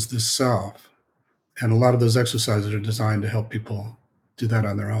releases this self. And a lot of those exercises are designed to help people do that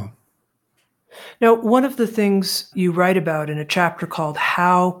on their own. Now, one of the things you write about in a chapter called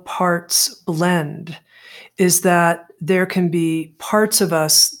How Parts Blend is that there can be parts of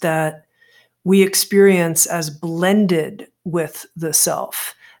us that we experience as blended with the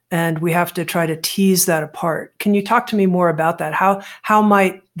self, and we have to try to tease that apart. Can you talk to me more about that? How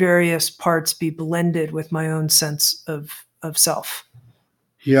might various parts be blended with my own sense of self?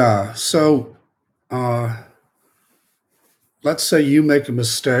 Yeah. So let's say you make a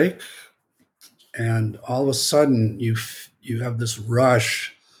mistake, and all of a sudden you have this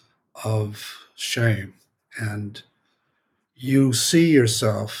rush of shame, and you see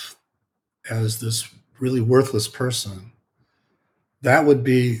yourself as this really worthless person. That would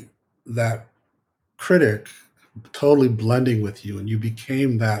be that critic totally blending with you, and you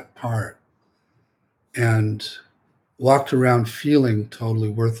became that part and walked around feeling totally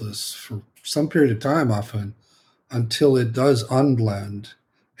worthless for some period of time, often, until it does unblend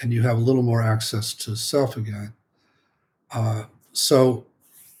and you have a little more access to self again. So,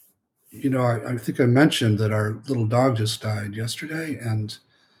 I think I mentioned that our little dog just died yesterday, and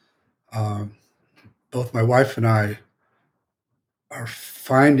both my wife and I are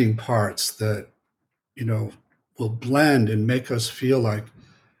finding parts that, will blend and make us feel like,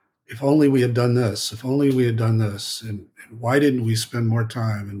 if only we had done this, if only we had done this, and why didn't we spend more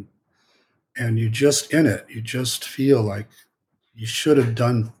time? And you just in it, you just feel like you should have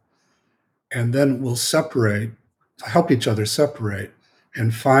done. And then we'll separate, help each other separate,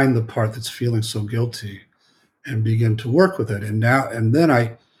 and find the part that's feeling so guilty and begin to work with it. And then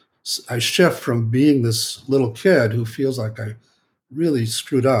I shift from being this little kid who feels like I really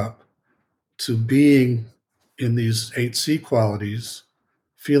screwed up to being in these 8C qualities,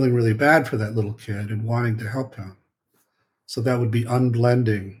 feeling really bad for that little kid and wanting to help him. So that would be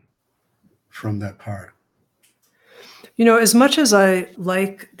unblending from that part. As much as I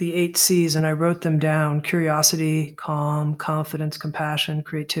like the 8Cs, and I wrote them down: curiosity, calm, confidence, compassion,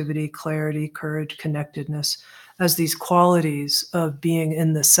 creativity, clarity, courage, connectedness, as these qualities of being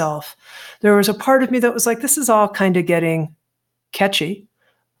in the self, there was a part of me that was like, this is all kind of getting catchy.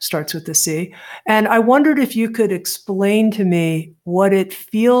 Starts with the C. And I wondered if you could explain to me what it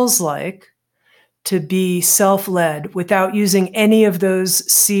feels like to be self-led without using any of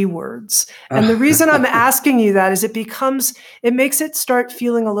those C words. And the reason I'm asking you that is it makes it start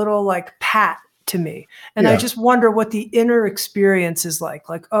feeling a little like pat to me. And Yeah. I just wonder what the inner experience is like,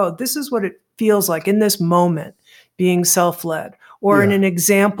 oh, this is what it feels like in this moment, being self-led. Or in an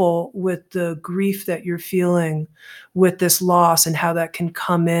example with the grief that you're feeling with this loss, and how that can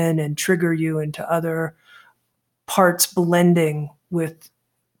come in and trigger you into other parts blending with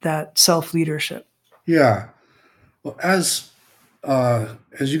that self-leadership. Yeah. Well, as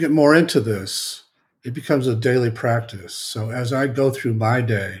you get more into this, it becomes a daily practice. So as I go through my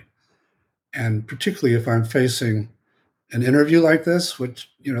day, and particularly if I'm facing an interview like this, which,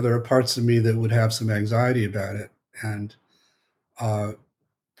 there are parts of me that would have some anxiety about it. And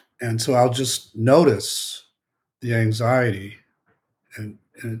so I'll just notice the anxiety, and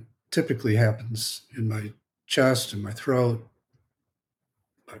it typically happens in my chest, in my throat,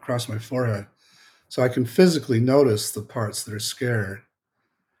 across my forehead. So I can physically notice the parts that are scared.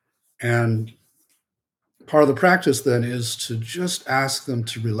 And part of the practice then is to just ask them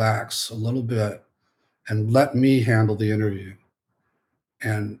to relax a little bit and let me handle the interview.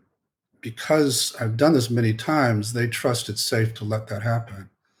 And because I've done this many times, they trust it's safe to let that happen.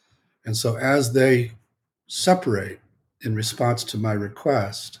 And so as they separate in response to my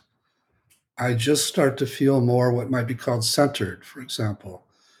request, I just start to feel more what might be called centered, for example.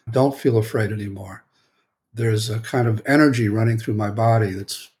 I don't feel afraid anymore. There's a kind of energy running through my body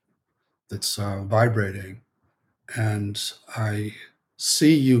that's vibrating, and I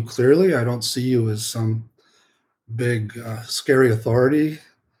see you clearly. I don't see you as some big scary authority,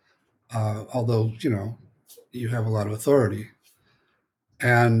 although you have a lot of authority.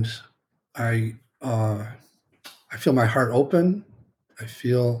 And I I feel my heart open. I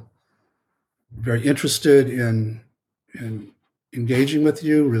feel very interested in engaging with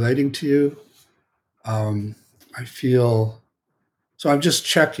you, relating to you. I feel so. I'm just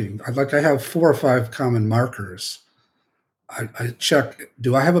checking. I have 4 or 5 common markers. I check.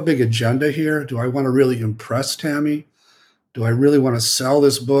 Do I have a big agenda here? Do I want to really impress Tami? Do I really want to sell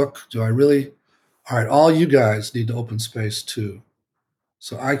this book? Do I really? All right, all you guys need to open space too,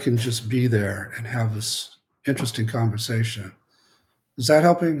 so I can just be there and have this interesting conversation. Is that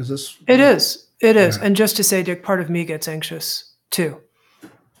helping? Is this? It is. It is. Yeah. And just to say, Dick, part of me gets anxious too.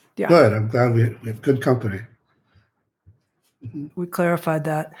 Yeah. Good. I'm glad we have good company. We clarified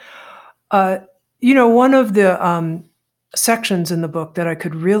that. One of the sections in the book that I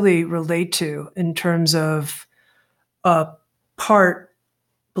could really relate to in terms of a part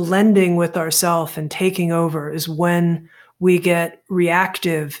blending with ourself and taking over is when we get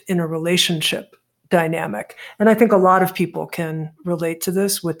reactive in a relationship dynamic. And I think a lot of people can relate to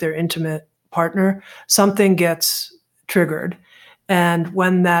this with their intimate partner. Something gets triggered. And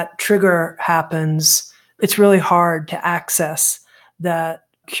when that trigger happens, it's really hard to access that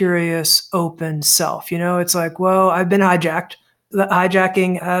curious, open self. It's like, whoa, I've been hijacked. The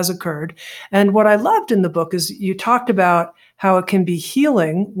hijacking has occurred. And what I loved in the book is you talked about how it can be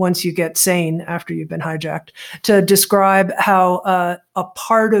healing once you get sane after you've been hijacked, to describe how a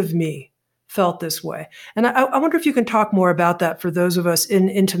part of me felt this way. And I wonder if you can talk more about that for those of us in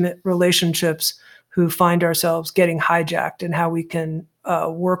intimate relationships who find ourselves getting hijacked and how we can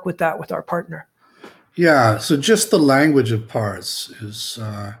work with that with our partner. Yeah, so just the language of parts is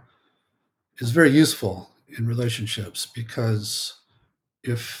very useful in relationships, because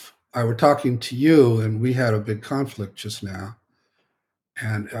if I were talking to you and we had a big conflict just now,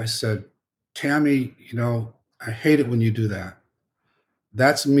 and I said, Tami, I hate it when you do that.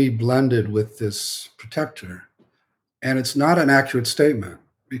 That's me blended with this protector. And it's not an accurate statement,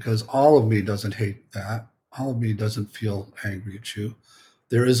 because all of me doesn't hate that. All of me doesn't feel angry at you.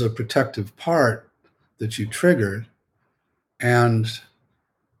 There is a protective part that you triggered. And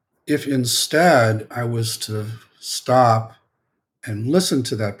if instead I was to stop and listen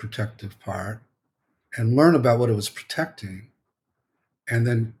to that protective part and learn about what it was protecting, and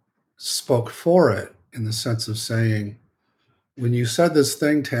then spoke for it in the sense of saying, when you said this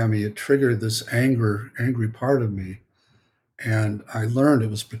thing, Tami, it triggered this angry part of me. And I learned it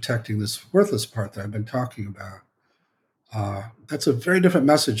was protecting this worthless part that I've been talking about. That's a very different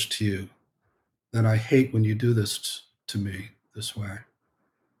message to you than I hate when you do this to me this way.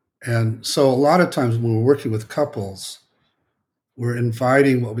 And so a lot of times when we're working with couples, we're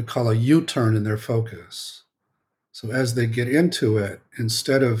inviting what we call a U-turn in their focus. So as they get into it,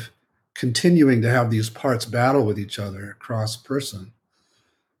 instead of continuing to have these parts battle with each other cross person,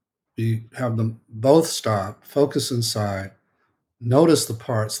 we have them both stop, focus inside, notice the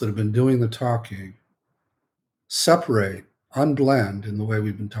parts that have been doing the talking, separate, unblend in the way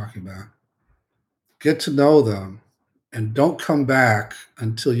we've been talking about, get to know them, and don't come back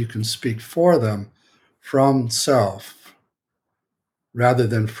until you can speak for them from self rather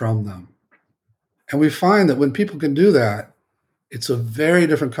than from them. And we find that when people can do that, it's a very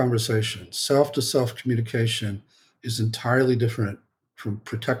different conversation. Self-to-self communication is entirely different from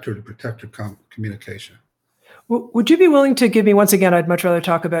protector to protector communication. Would you be willing to give me, once again, I'd much rather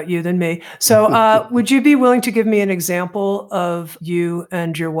talk about you than me. So would you be willing to give me an example of you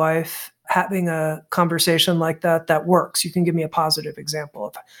and your wife having a conversation like that works? You can give me a positive example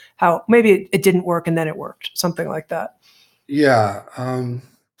of how maybe it didn't work and then it worked, something like that. Yeah.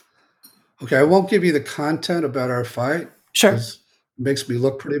 Okay, I won't give you the content about our fight. Sure. It makes me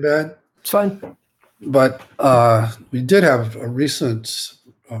look pretty bad. It's fine. But we did have a recent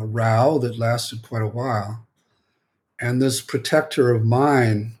row that lasted quite a while. And this protector of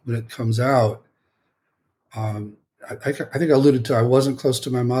mine, when it comes out, I think I alluded to, I wasn't close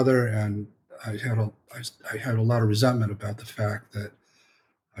to my mother, and I had a lot of resentment about the fact that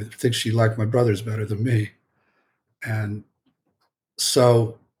I think she liked my brothers better than me. And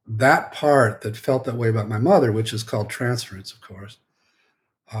so that part that felt that way about my mother, which is called transference, of course,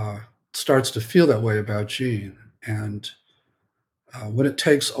 starts to feel that way about Jean. And when it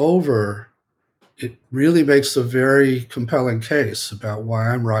takes over, it really makes a very compelling case about why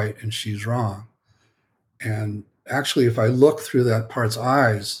I'm right and she's wrong. And actually, if I look through that part's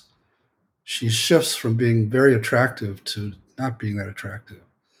eyes, she shifts from being very attractive to not being that attractive.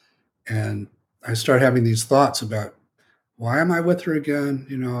 And I start having these thoughts about, why am I with her again?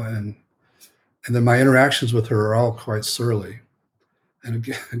 And then my interactions with her are all quite surly. And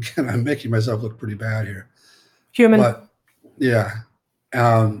again, I'm making myself look pretty bad here. Human. But yeah.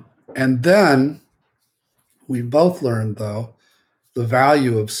 And then we both learned, though, the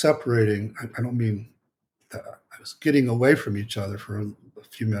value of separating. I don't mean that I was getting away from each other for a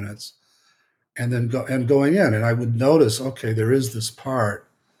few minutes and then going in. And I would notice, okay, there is this part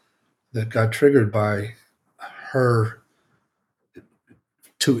that got triggered by her,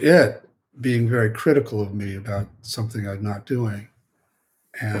 to it being very critical of me about something I'm not doing.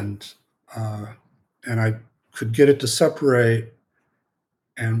 And I could get it to separate.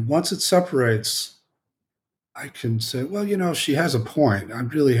 And once it separates, I can say, well, she has a point. I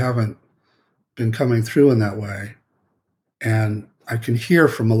really haven't been coming through in that way. And I can hear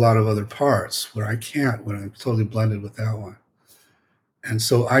from a lot of other parts where I can't when I'm totally blended with that one. And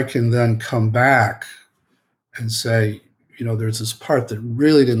so I can then come back and say, there's this part that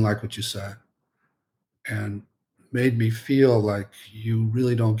really didn't like what you said and made me feel like you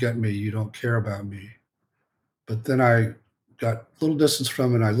really don't get me, you don't care about me. But then I got a little distance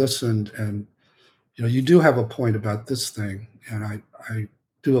from it, and I listened, and you do have a point about this thing, and I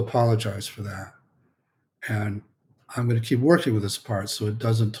do apologize for that. And I'm going to keep working with this part so it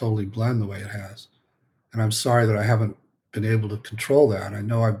doesn't totally blend the way it has. And I'm sorry that I haven't been able to control that. I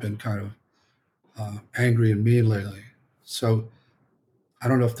know I've been kind of angry and mean lately. So I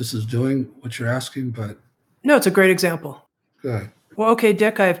don't know if this is doing what you're asking, but... No, it's a great example. Good. Well, okay,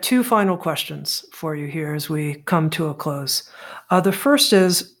 Dick, I have two final questions for you here as we come to a close. The first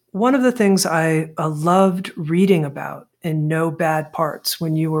is, one of the things I loved reading about in No Bad Parts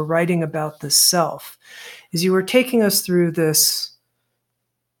when you were writing about the self is you were taking us through this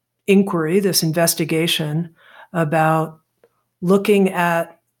inquiry, this investigation about looking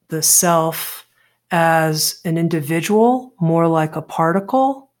at the self as an individual, more like a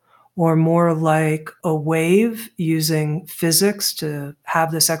particle, or more like a wave, using physics to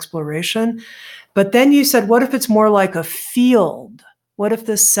have this exploration. But then you said, what if it's more like a field? What if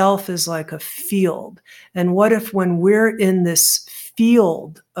the self is like a field? And what if when we're in this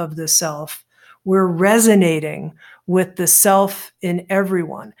field of the self, we're resonating with the self in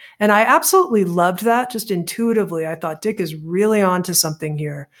everyone? And I absolutely loved that. Just intuitively, I thought Dick is really onto something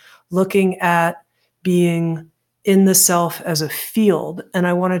here, looking at being in the self as a field. And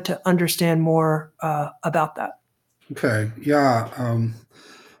I wanted to understand more about that. Okay. Yeah.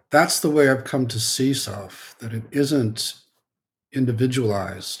 That's the way I've come to see self, that it isn't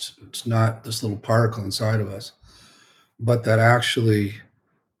individualized. It's not this little particle inside of us, but that actually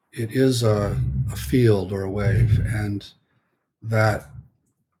it is a field or a wave. And that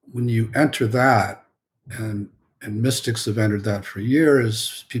when you enter that, and mystics have entered that for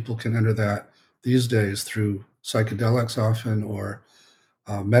years, people can enter that these days through psychedelics often, or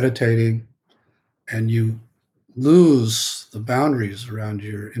meditating, and you lose the boundaries around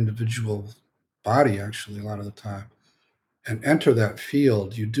your individual body, actually, a lot of the time, and enter that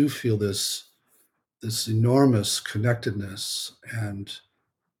field, you do feel this enormous connectedness and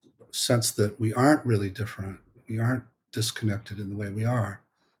sense that we aren't really different. We aren't disconnected in the way we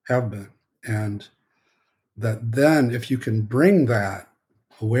have been. And that then, if you can bring that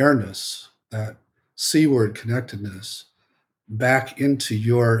awareness, that C-word connectedness, back into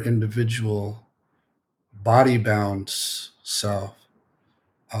your individual body-bound self,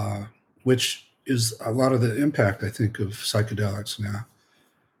 which is a lot of the impact, I think, of psychedelics now.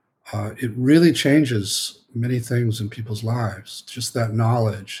 It really changes many things in people's lives. Just that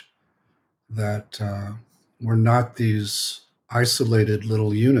knowledge that we're not these isolated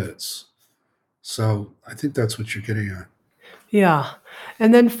little units. So I think that's what you're getting at. Yeah.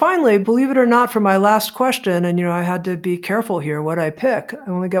 And then finally, believe it or not, for my last question, and I had to be careful here what I pick. I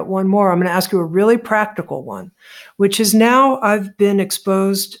only got one more. I'm going to ask you a really practical one, which is, now I've been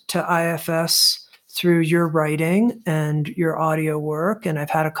exposed to IFS through your writing and your audio work, and I've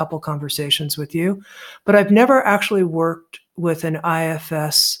had a couple conversations with you, but I've never actually worked with an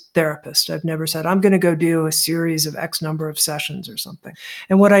IFS therapist. I've never said, I'm going to go do a series of X number of sessions or something.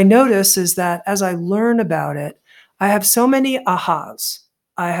 And what I notice is that as I learn about it, I have so many ahas.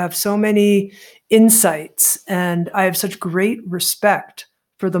 I have so many insights, and I have such great respect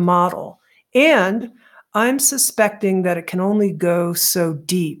for the model. And I'm suspecting that it can only go so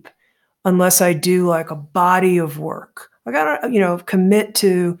deep unless I do like a body of work. I gotta, commit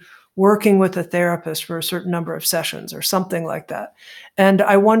to working with a therapist for a certain number of sessions or something like that. And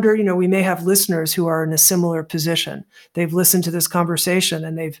I wonder, we may have listeners who are in a similar position. They've listened to this conversation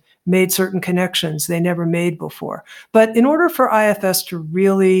and they've made certain connections they never made before. But in order for IFS to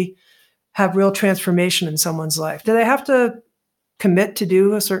really have real transformation in someone's life, do they have to commit to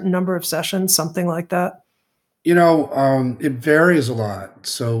do a certain number of sessions, something like that? It varies a lot.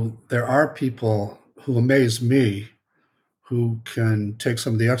 So there are people who amaze me who can take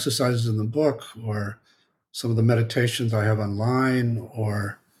some of the exercises in the book or some of the meditations I have online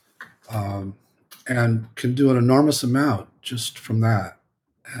and can do an enormous amount just from that.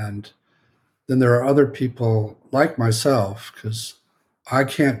 And then there are other people like myself, because I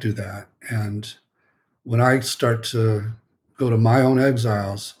can't do that. And when I start to go to my own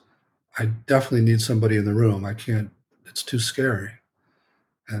exiles, I definitely need somebody in the room. I can't, it's too scary.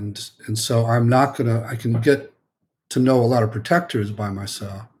 And so I can get to know a lot of protectors by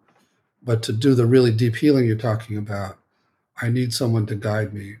myself, but to do the really deep healing you're talking about, I need someone to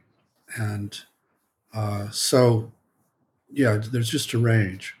guide me. And there's just a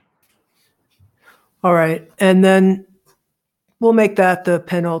range. All right. And then we'll make that the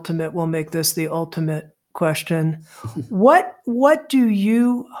penultimate. We'll make this the ultimate question. What do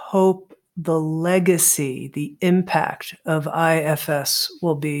you hope the legacy, the impact of IFS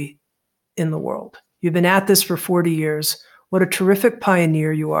will be in the world? You've been at this for 40 years. What a terrific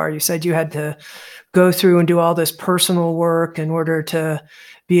pioneer you are. You said you had to go through and do all this personal work in order to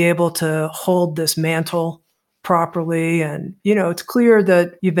be able to hold this mantle properly. And, it's clear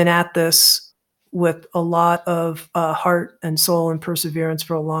that you've been at this with a lot of heart and soul and perseverance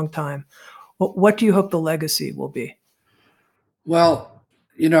for a long time. What do you hope the legacy will be? Well,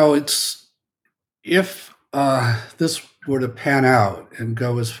 it's if this were to pan out and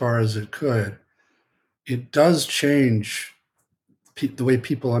go as far as it could, it does change the way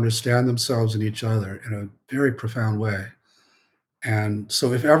people understand themselves and each other in a very profound way. And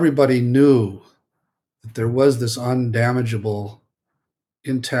so if everybody knew that there was this undamageable,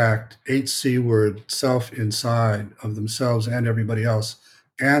 intact 8C word self inside of themselves and everybody else,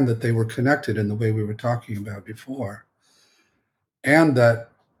 and that they were connected in the way we were talking about before, and that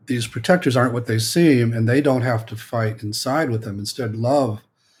these protectors aren't what they seem and they don't have to fight inside with them. Instead, love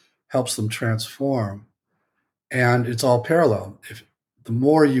helps them transform. And it's all parallel. If the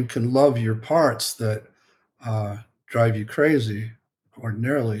more you can love your parts that drive you crazy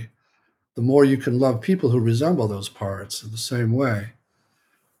ordinarily, the more you can love people who resemble those parts in the same way,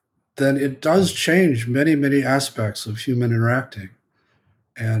 then it does change many, many aspects of human interacting.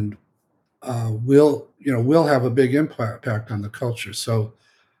 And will have a big impact on the culture. So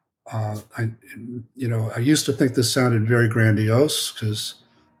I used to think this sounded very grandiose because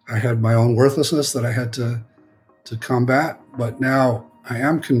I had my own worthlessness that I had to combat. But now I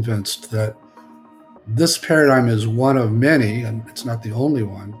am convinced that this paradigm is one of many, and it's not the only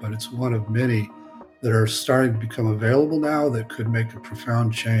one, but it's one of many that are starting to become available now that could make a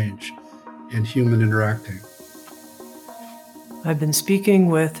profound change in human interacting. I've been speaking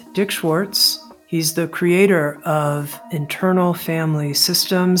with Dick Schwartz. He's the creator of Internal Family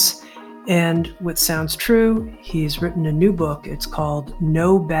Systems. And what sounds true, he's written a new book. It's called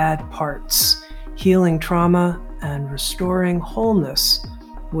No Bad Parts: Healing Trauma and Restoring Wholeness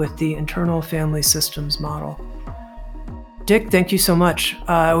with the Internal Family Systems model. Dick, thank you so much.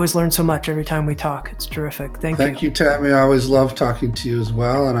 I always learn so much every time we talk. It's terrific. Thank you. Thank you, Tami. I always love talking to you as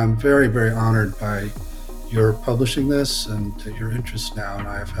well. And I'm very, very honored by your publishing this and your interest now in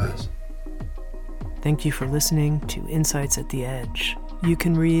IFS. Thank you for listening to Insights at the Edge. You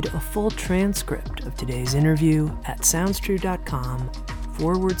can read a full transcript of today's interview at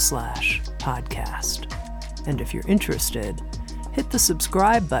SoundsTrue.com/podcast. And if you're interested, hit the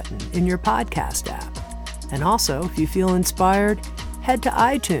subscribe button in your podcast app. And also, if you feel inspired, head to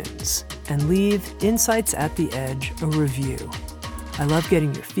iTunes and leave Insights at the Edge a review. I love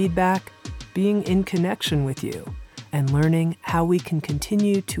getting your feedback, being in connection with you, and learning how we can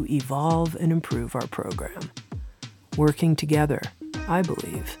continue to evolve and improve our program. Working together, I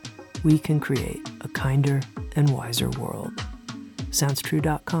believe, we can create a kinder and wiser world.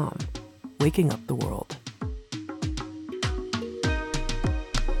 SoundsTrue.com. waking up the world.